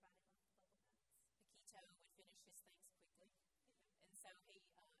loved the bubble guns. Paquito would finish his things quickly. And so he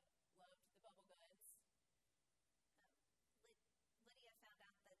loved the bubble guns. Lydia found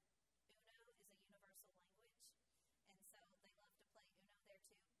out that Uno is a universal language, and so they love to play Uno there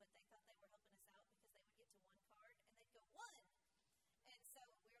too, but they thought they were helping us out because they would get to one card and they'd go, one! And so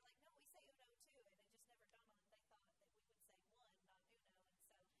we were like, no, we say Uno too, and it just never dawned on them. They thought that we would say one, not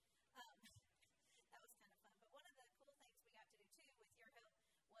Uno, and so that was kind of fun. But one of the cool things we got to do too with your help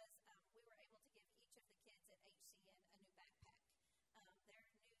was we were able to give each of the kids at HCN a new backpack. Their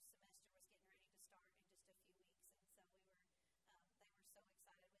new semester was getting ready to start in just a few weeks, and so they were so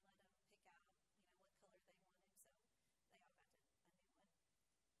excited. We let them pick out, what color they wanted, so they all got a new one as well. And we spent lots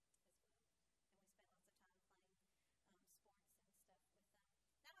of time playing sports and stuff with them.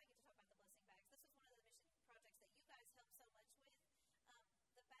 Now I get to talk about the blessing bags. This was one of the mission projects that you guys helped so much with.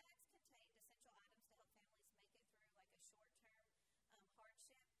 The bags contained essential items to help families make it through like a short-term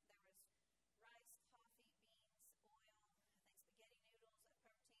hardship. There was rice, coffee, beans, oil, I think spaghetti noodles, a protein drink mix,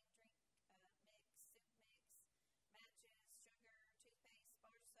 soup mix, matches, sugar, toothpaste,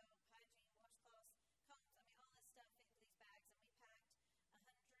 bar soap, hygiene, washcloths, combs, all this stuff into these bags. And we packed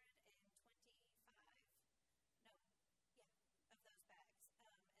 125 of those bags. And then we were able to distribute them throughout the community. The families were picked by Dr.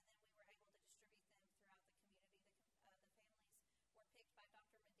 Medina or the other community's leaders that were there. And it was really sweet. Dr. Medina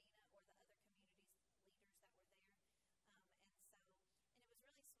made it like a presentation.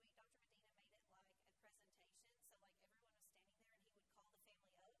 So like everyone was standing there and he would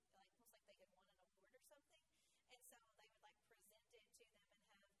call the family up, like almost like they had won an award or something. And so they would like present it to them and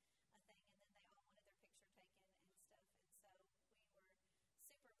have a thing, and then they all wanted their picture taken and stuff. And so we were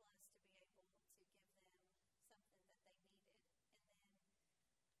super blessed to be able to give them something that they needed.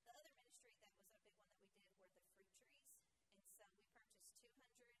 And then the other ministry that was a big one that we did were the fruit trees. And so we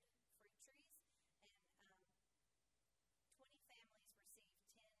purchased 200 fruit trees, and 20 families received 10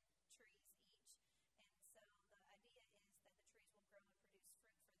 trees each. And so the idea is that the trees will grow and produce fruit for them,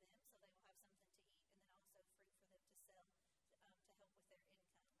 so they will have something to eat, and then also fruit for them to sell to help with their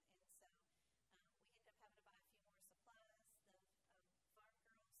income. And so we ended up having to buy a few more supplies. The farm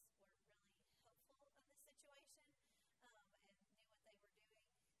girls were really helpful in this situation and knew what they were doing, and the rest of us went and got water because that was what we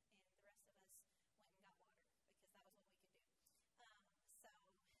could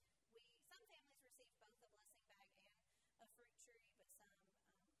do. Some families received both a blessing bag and a fruit tree, but some did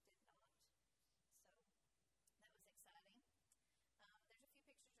not. So that was exciting. There's a few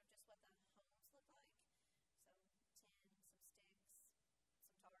pictures of just what the homes look like. Some tin, some sticks, some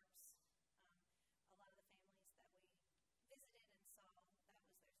tarps. A lot of the families that we visited and saw, that was their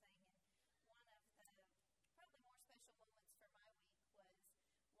thing. And one of the probably more special moments for my week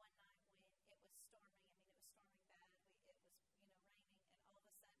was one night when it was storming. It was storming bad. It was, raining, and all of a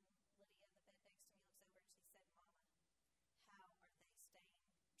sudden, Lydia in the bed next to me looks over and she said, Mama, how are they staying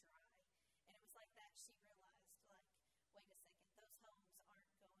dry? And it was like that she realized, wait a second, those homes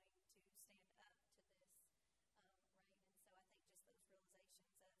aren't going to stand up to this rain. And so I think just those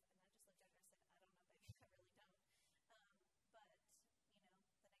realizations and I just looked at her and said, I don't know, baby, I really don't. But,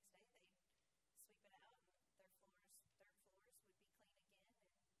 the next day they'd sweep it out and their dirt floors would be clean again and it would go.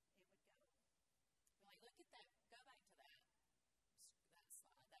 Look at that, go back to that slide.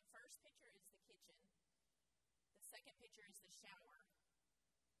 That first picture is the kitchen. The second picture is the shower.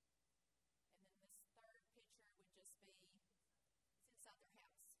 And then this third picture would just be, it's inside their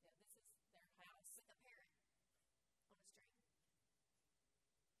house. Yeah, this is their house with a parrot on a string. Inside the house.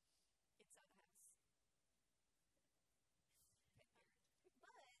 Pet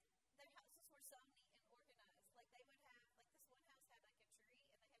parrot. But their houses were so neat and organized. They would have, this one house had a tree,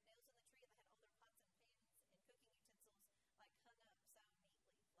 and they had nails in the tree, and they had all their pots and pans and cooking utensils hung up so neatly,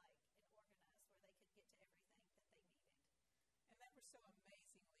 and organized where they could get to everything.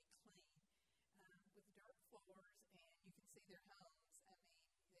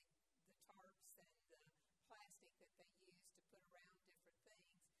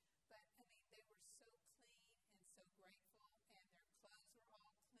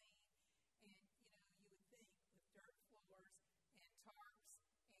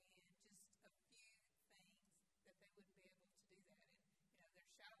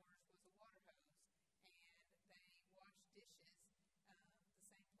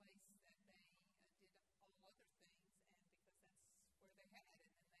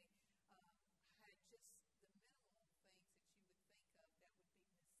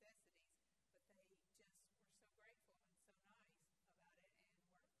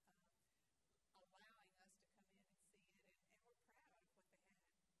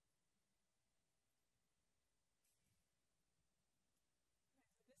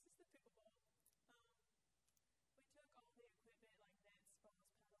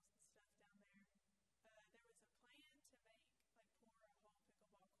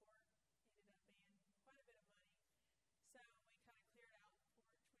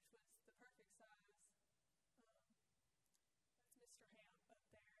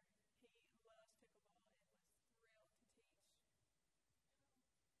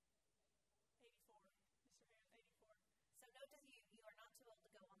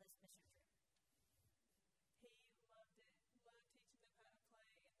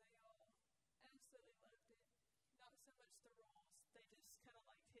 kind of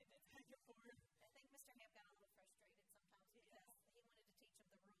liked hitting it back and forth. I think Mr. Hamp got a little frustrated sometimes because he wanted to teach them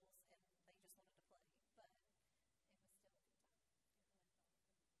the rules and they just wanted to play, but it was still a good time. Yeah, they kept all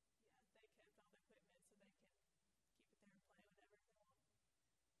the equipment so they can keep it there and play whenever they want. So one of the things that we got to do was actually serve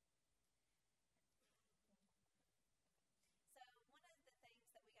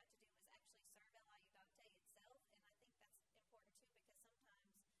LIU.T itself, and I think that's important too because sometimes the organization needs us to do things and then also serve in the communities as well.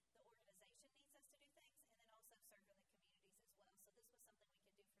 So this was something we could do for them. So we repainted the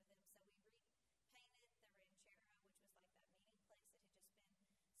ranchera, which was like that meeting place that had just been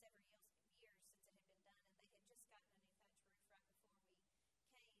several years since it had been done, and they had just gotten a new thatch roof right before we came on it, and so we were able to paint. And so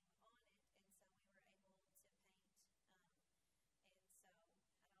there was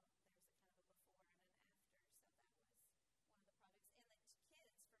a kind of a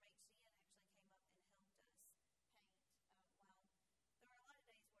before and an after. So that was one of the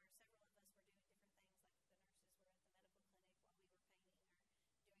projects. And the kids from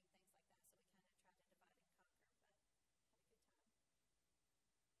HCN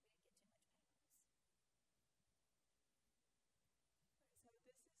actually came up and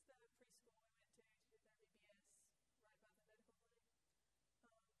helped us paint while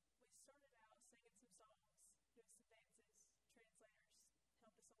there were a lot of days where several of us were doing different things, like the nurses were at the medical clinic while we were painting or doing things like that. So we kind of tried to divide and conquer, but had a good time. We didn't get too much paint on us. Right, so this is the preschool we went to do their VBS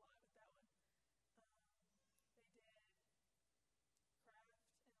right by the medical clinic. We started out singing some songs, doing some dances. Translators helped us a lot with that one. They did craft and lesson with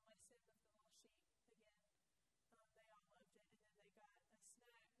the little sheep again. They all loved it. And then they got a snack, which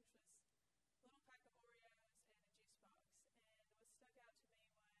was a little pack of Oreos and a juice box. And what stuck out to me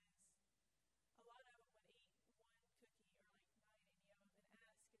was a lot of them would eat one cookie or like not eat any of them and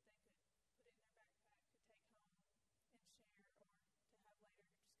ask if they could put it in their backpack to take home and share or to have later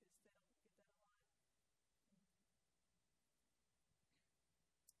just because they don't get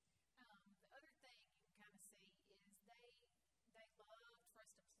that a lot. The other thing you can kind of see is they loved for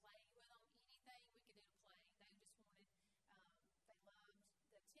us to play with them. Anything we could do to play. They just wanted, they loved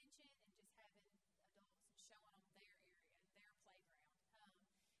the attention and just having adults and showing them their area, their playground.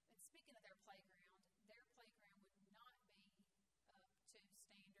 And speaking of their playground would not be up to standards of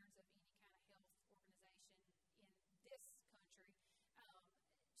any kind of health organization in this country.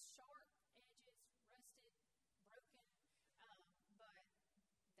 Sharp edges, rusted, broken, but they loved it and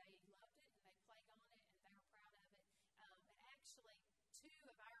they played on it and they were proud of it. And actually, 2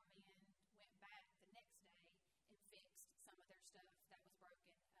 of our men went back the next day and fixed some of their stuff that was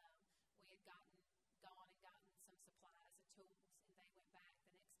broken. We had gone and gotten some supplies and tools, and they went back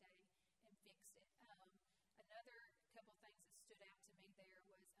the next day and fixed it. Another couple things that stood out to me there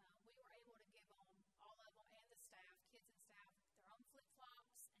was we were able to give them, all of them and the staff, kids and staff, their own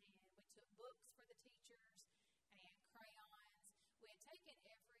flip-flops, and we took books for the teachers and crayons. We had taken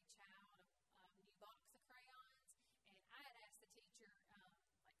every child a new box of crayons, and I had asked the teacher,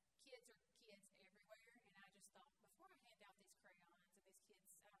 like kids are kids everywhere, and I just thought, before I hand out these crayons and these kids,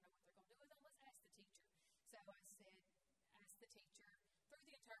 I don't know what they're going to do with them, let's ask the teacher. So I said, ask the teacher, through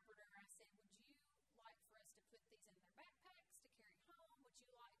the interpreter, I said, would you like for us to put these in their backpacks to carry home? Would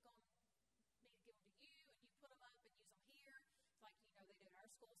you like me to give them to you, and you put them up and use them here? Like, they do at our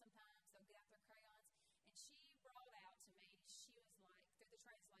school sometimes, they'll get out their crayons. And she brought out to me, she was like, through the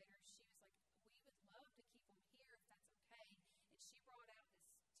translator, she was like, we would love to keep them here if that's okay. And she brought out this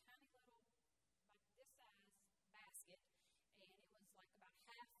tiny little, like this size basket, and it was like about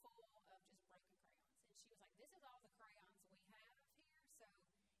half full of just broken crayons. And she was like, this is all the crayons we have here, so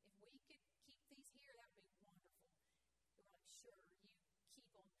if we could keep these here, that would be wonderful. We were like, sure, you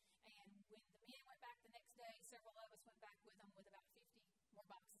keep them. And when the men went back the next day, several of us went back with them with about 50 more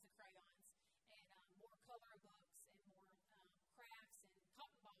boxes of crayons and more color books and more crafts and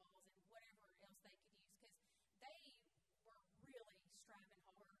cotton balls and whatever else they could use, because they were really striving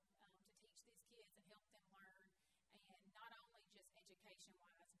hard to teach these kids and help them learn, and not only just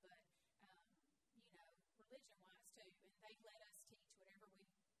education-wise, but religion-wise too. And they let us teach whatever we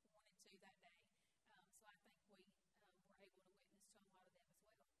wanted to that day. So I think we were able to witness to a lot of them as well.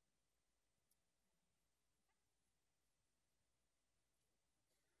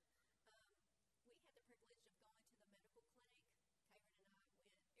 We had the privilege of going to the medical clinic.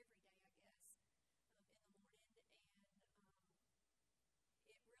 Karen and I went every day, I guess, in the morning, and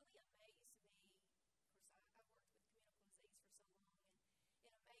it really amazed me. Of course, I've worked with communicable disease for so long, and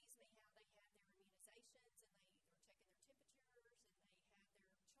it amazed me how they had their immunizations, and they were checking their temperatures, and they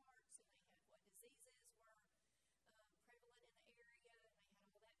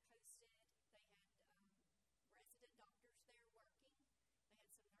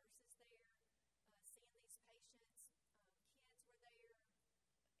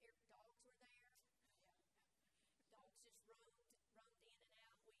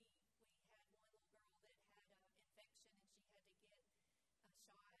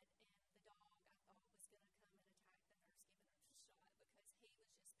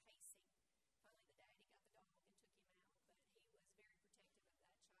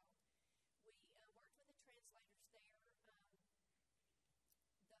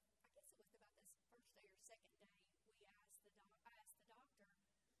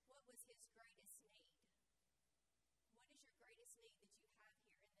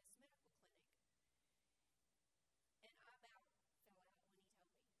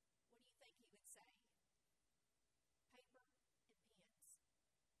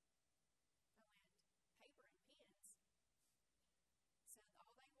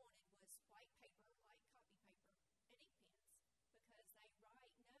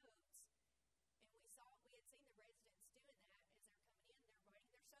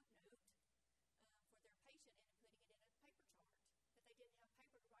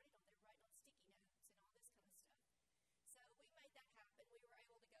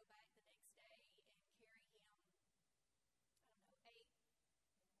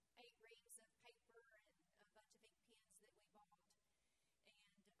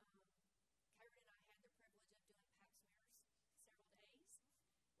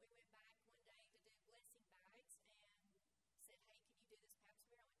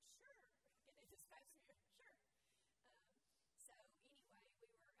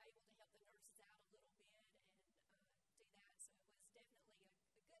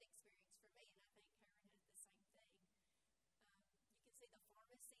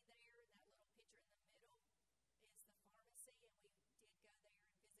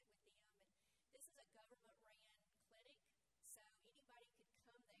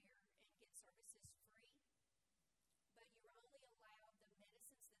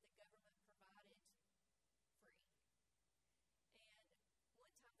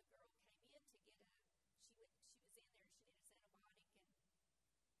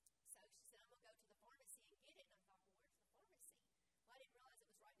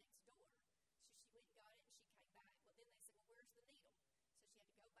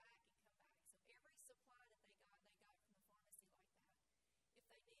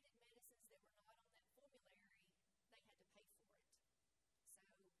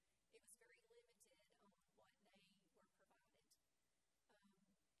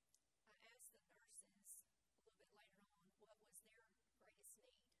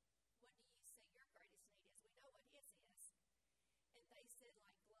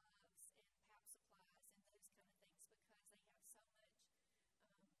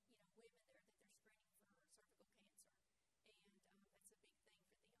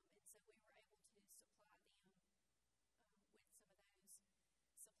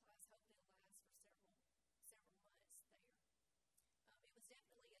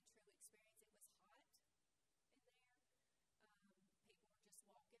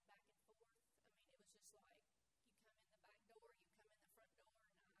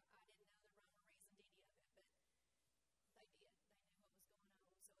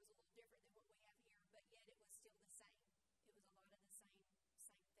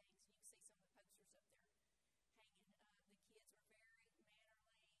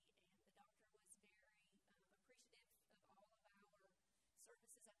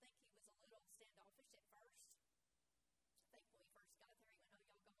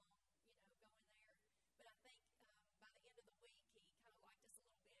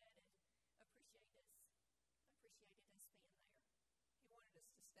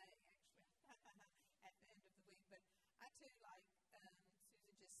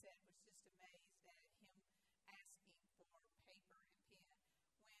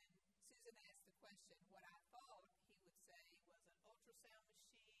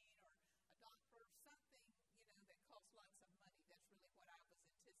ultrasound machine or a doctor or something, that costs lots of money. That's really what I was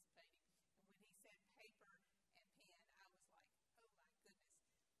anticipating. And when he said paper and pen, I was like, oh my goodness.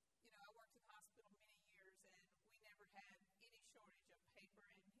 I worked in the hospital many years, and we never had any shortage of paper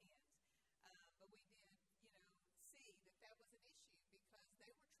and pens. But we did, see that was an issue because they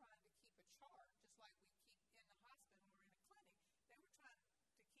were trying to keep a chart, just like we keep in the hospital or in a clinic. They were trying to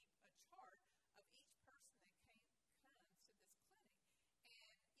keep a chart of each person that comes to this clinic. And,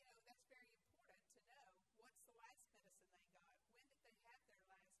 that's very important to know what's the last medicine they got. When did they have their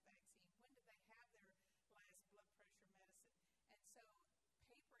last vaccine? When did they have their last blood pressure medicine? And so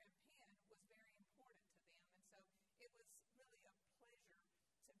paper and pen was very important to them. And so it was really a pleasure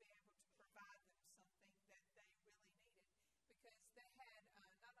to be able to provide them something that they really needed, because they had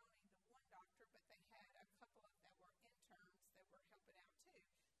not only the one doctor, but they had a couple of that were interns that were helping out too.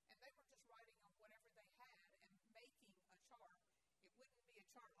 And they were just writing on whatever they had and making a chart. It wouldn't be a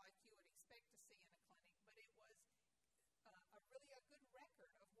chart like you would expect to see in a clinic, but it was really a good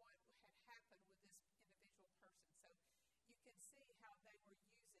record of what had happened with this individual person. So you can see how they were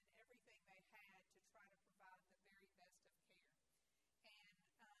using everything they had to try to provide the very best of care. And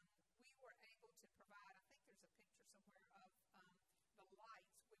we were able to provide, I think there's a picture somewhere of the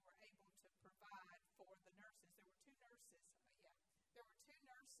lights we were able to provide for the nurses. There were two nurses, there were two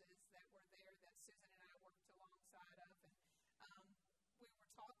nurses that were there that Susan and I worked alongside of, and we were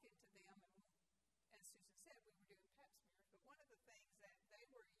talking to them, and as Susan said, we were doing pap smears, but one of the things that they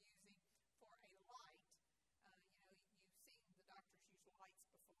were using for a light, you've seen the doctors use lights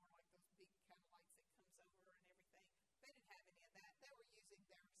before, like those big kind of lights that comes over and everything. They didn't have any of that. They were using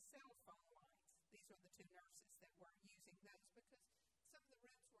their cell phone lights. These were the two nurses that were using those because some of the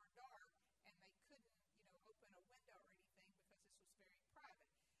rooms were dark and they couldn't, open a window or anything because this was very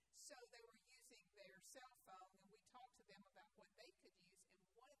private. So they were using their cell phone, and we talked to them about what they could use,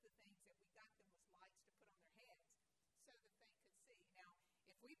 and one of the things that we got them was lights to put on their heads so that they could see. Now,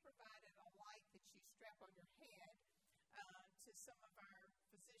 if we provided a light that you strap on your head to some of our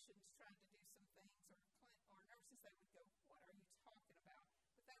physicians trying to do some things, or nurses, they would go, what are you talking about?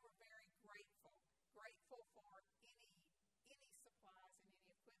 But they were very grateful for any supplies and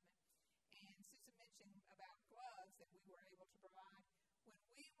any equipment. And Susan mentioned about gloves that we were able to provide. When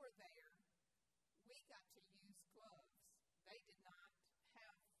we were there, we got to use gloves. They did not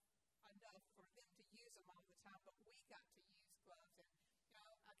have enough for them to use them all the time, but we got to use gloves. And,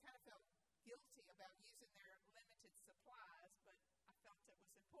 I kind of felt guilty about using their limited supplies, but I felt it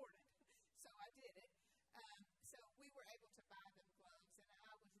was important, so I did it. So we were able to buy them gloves, and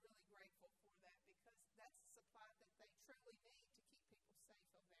I was really grateful for that because that's a supply that they truly need to keep people safe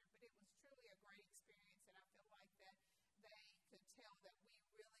over there. But it was truly a great experience, and I feel like that they could tell that we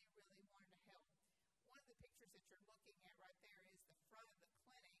really, really wanted to help. One of the pictures that you're looking at right there is the front of the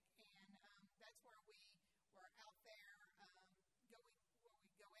clinic, and that's where we were out there where we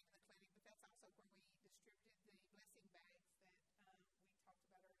go into the clinic, but that's also where we distributed the blessing bags that we talked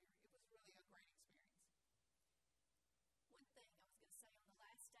about earlier. It was really a great experience. One thing I was going to say, on the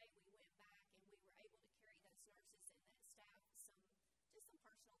last day we went back and we were able to carry those nurses and that staff some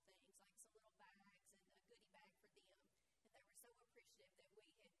personal things, like some little bags and a goodie bag for them. And they were so appreciative that we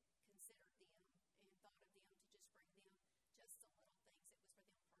had considered them and thought of them to just bring them just some little things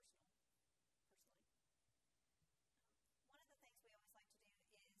that was for them personally.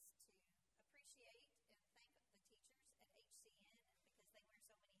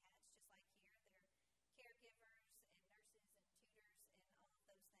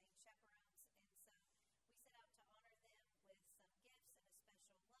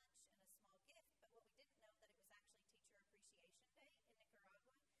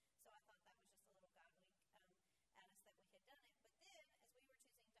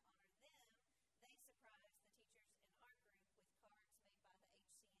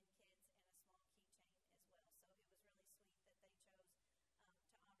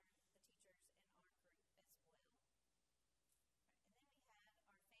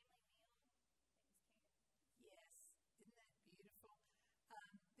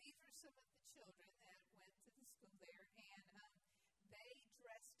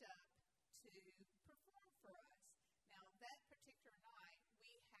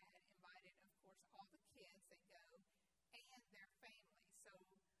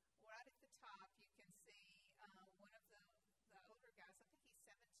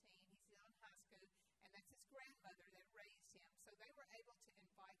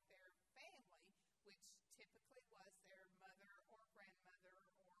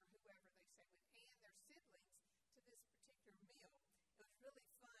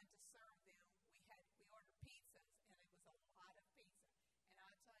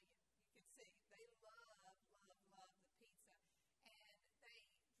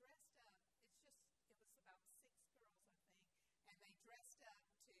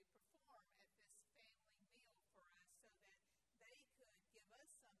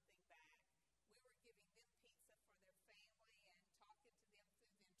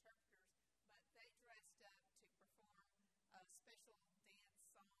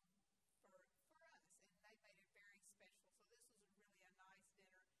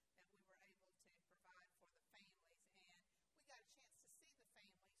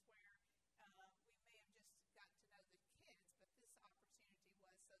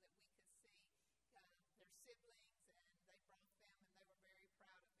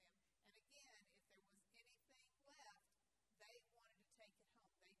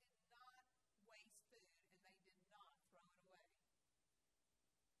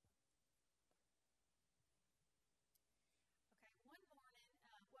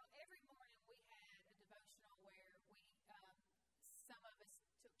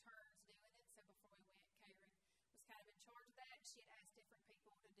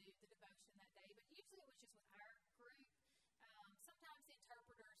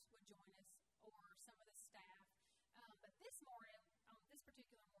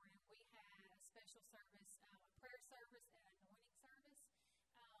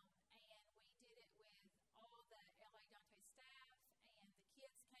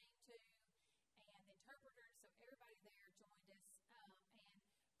 supporters, so everybody there joined us. And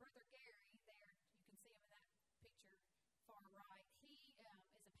Brother Gary, there, you can see him in that picture far right, he is a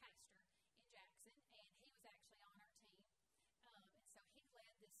pastor in Jackson, and he was actually on our team. And so he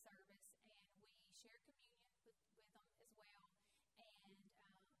led this service, and we shared communion with them as well. And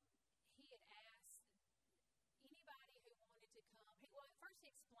he had asked anybody who wanted to come. First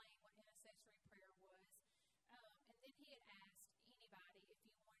he explained what intercessory prayer was, and then he had asked anybody if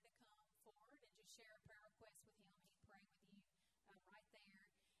you wanted to come forward and just share a prayer request with him. He'd pray with you right there.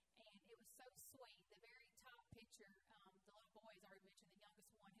 And it was so sweet. The very top picture, the little boy, as I already mentioned, the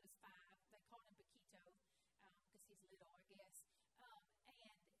youngest one, he was 5. They called him Paquito because he's little, I guess.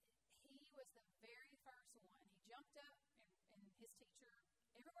 And he was the very first one. He jumped up, and his teacher,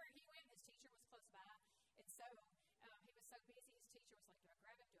 everywhere he went, his teacher was close by. And so he was so busy, his teacher was like, do I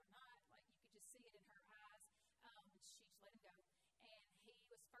grab him, do I not? Like, you could just see it in her eyes. And she just let him go. And he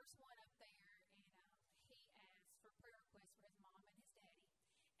was first one up there, and he asked for prayer requests for his mom and his daddy.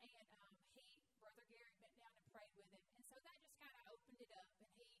 And Brother Gary bent down and prayed with him. And so that just kind of opened it up, and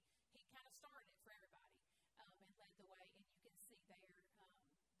he kind of started it for everybody and led the way. And you can see there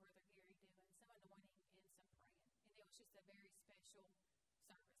Brother Gary doing some anointing and some praying. And it was just a very special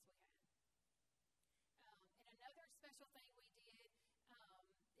service we had. And another special thing we did,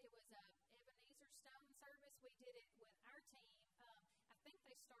 it was a Ebenezer Stone service. We did it with our team. I think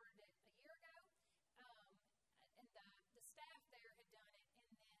they started it a year ago. And the staff there had done it, and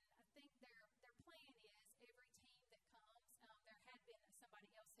then I think their plan is every team that comes, there had been somebody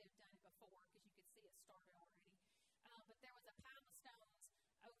else who had done it before, because you could see it started already. But there was a pile of stones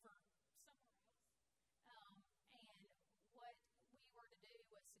over somewhere else. And what we were to do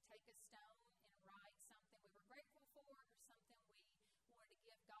was to take a stone and write something we were grateful for, or something we wanted to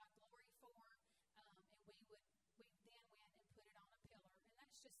give God glory for, and we then went and put it on a pillar. And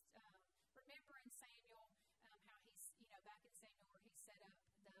that's just remembering Samuel, how he's, back in Samuel where he set up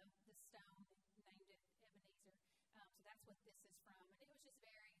the stone and named it Ebenezer. So that's what this is from. And it was just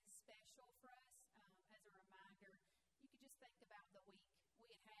very special for us as a reminder. You could just think about the week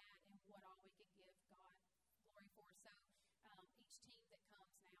we had and what all we could give God glory for. So each team that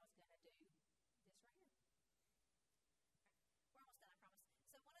comes now is going to do this right here. We're almost done, I promise.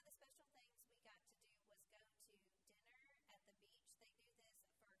 So one of the special things we got to do was go to dinner at the beach. They do this for a couple of reasons.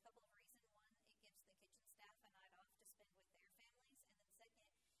 One, it gives the kitchen staff a night off to spend with their families. And then second,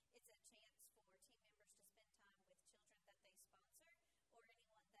 it's a chance for team members to spend time with children that they sponsor or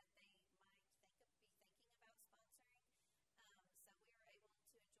anyone that they might be thinking about sponsoring. So we were able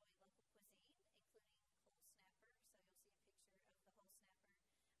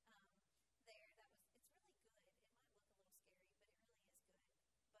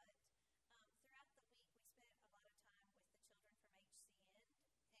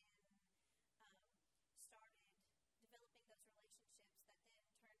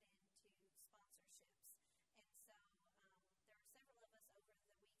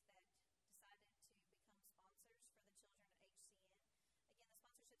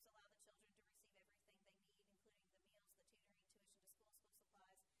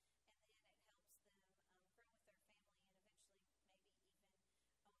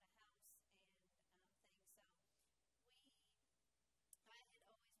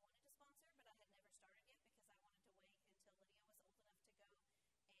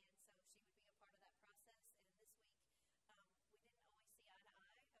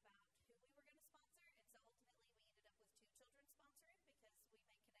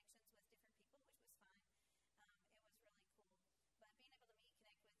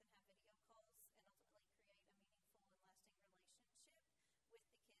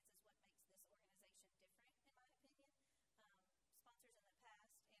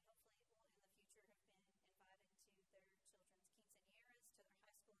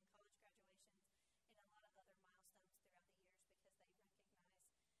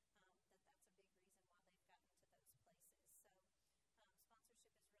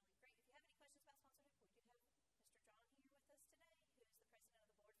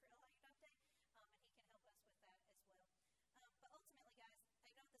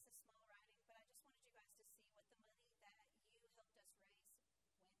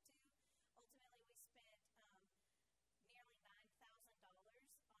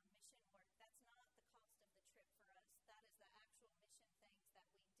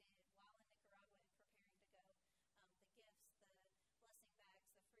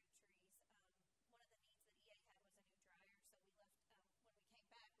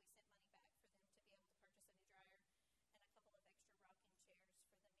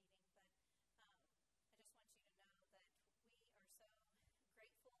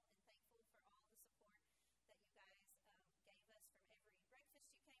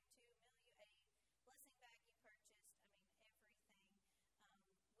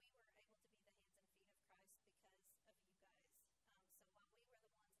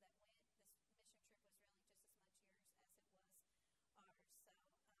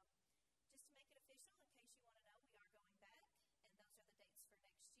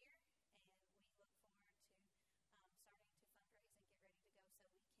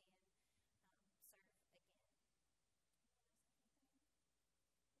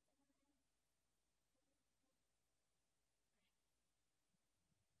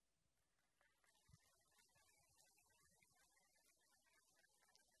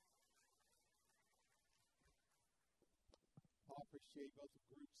appreciate both the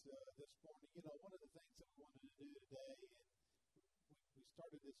groups this morning. You know, one of the things that we wanted to do today, and we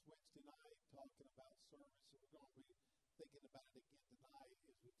started this Wednesday night talking about service, and we're going to be thinking about it again tonight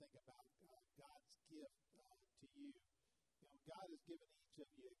as we think about God's gift to you. You know, God has given each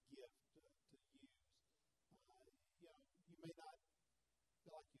of you a gift to use. You know, you may not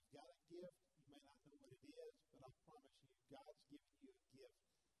feel like you've got a gift, you may not know what it is, but I promise you, God's given you a gift,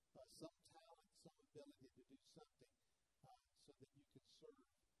 some talent, some ability to do something so that you can serve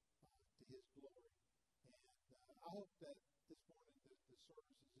to His glory. And I hope that this morning the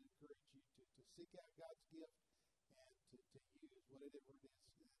services encourage you to seek out God's gift and to use whatever it is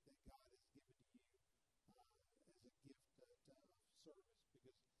that God has given to you as a gift of service. Because,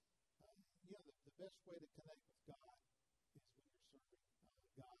 you know, the best way to connect with God is when you're serving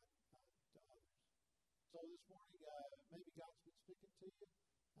God to others. So this morning, maybe God's been speaking to you.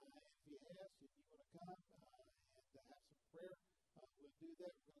 If He has, if you want to come and have some prayer, we'll do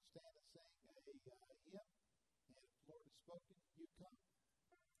that. We're going to stand and sing a hymn. And if the Lord has spoken, you come.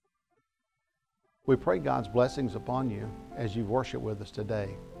 We pray God's blessings upon you as you worship with us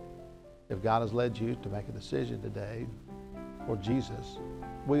today. If God has led you to make a decision today for Jesus,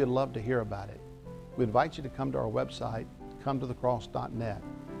 we would love to hear about it. We invite you to come to our website, cometothecross.net.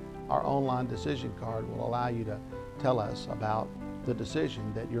 Our online decision card will allow you to tell us about the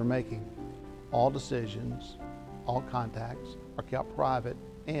decision that you're making. All decisions, all contacts are kept private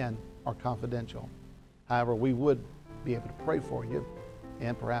and are confidential. However, we would be able to pray for you,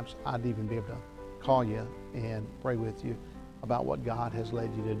 and perhaps I'd even be able to call you and pray with you about what God has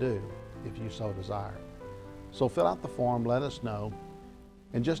led you to do, if you so desire. So fill out the form, let us know,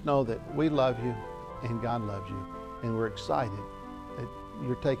 and just know that we love you and God loves you, and we're excited that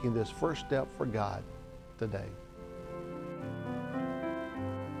you're taking this first step for God today.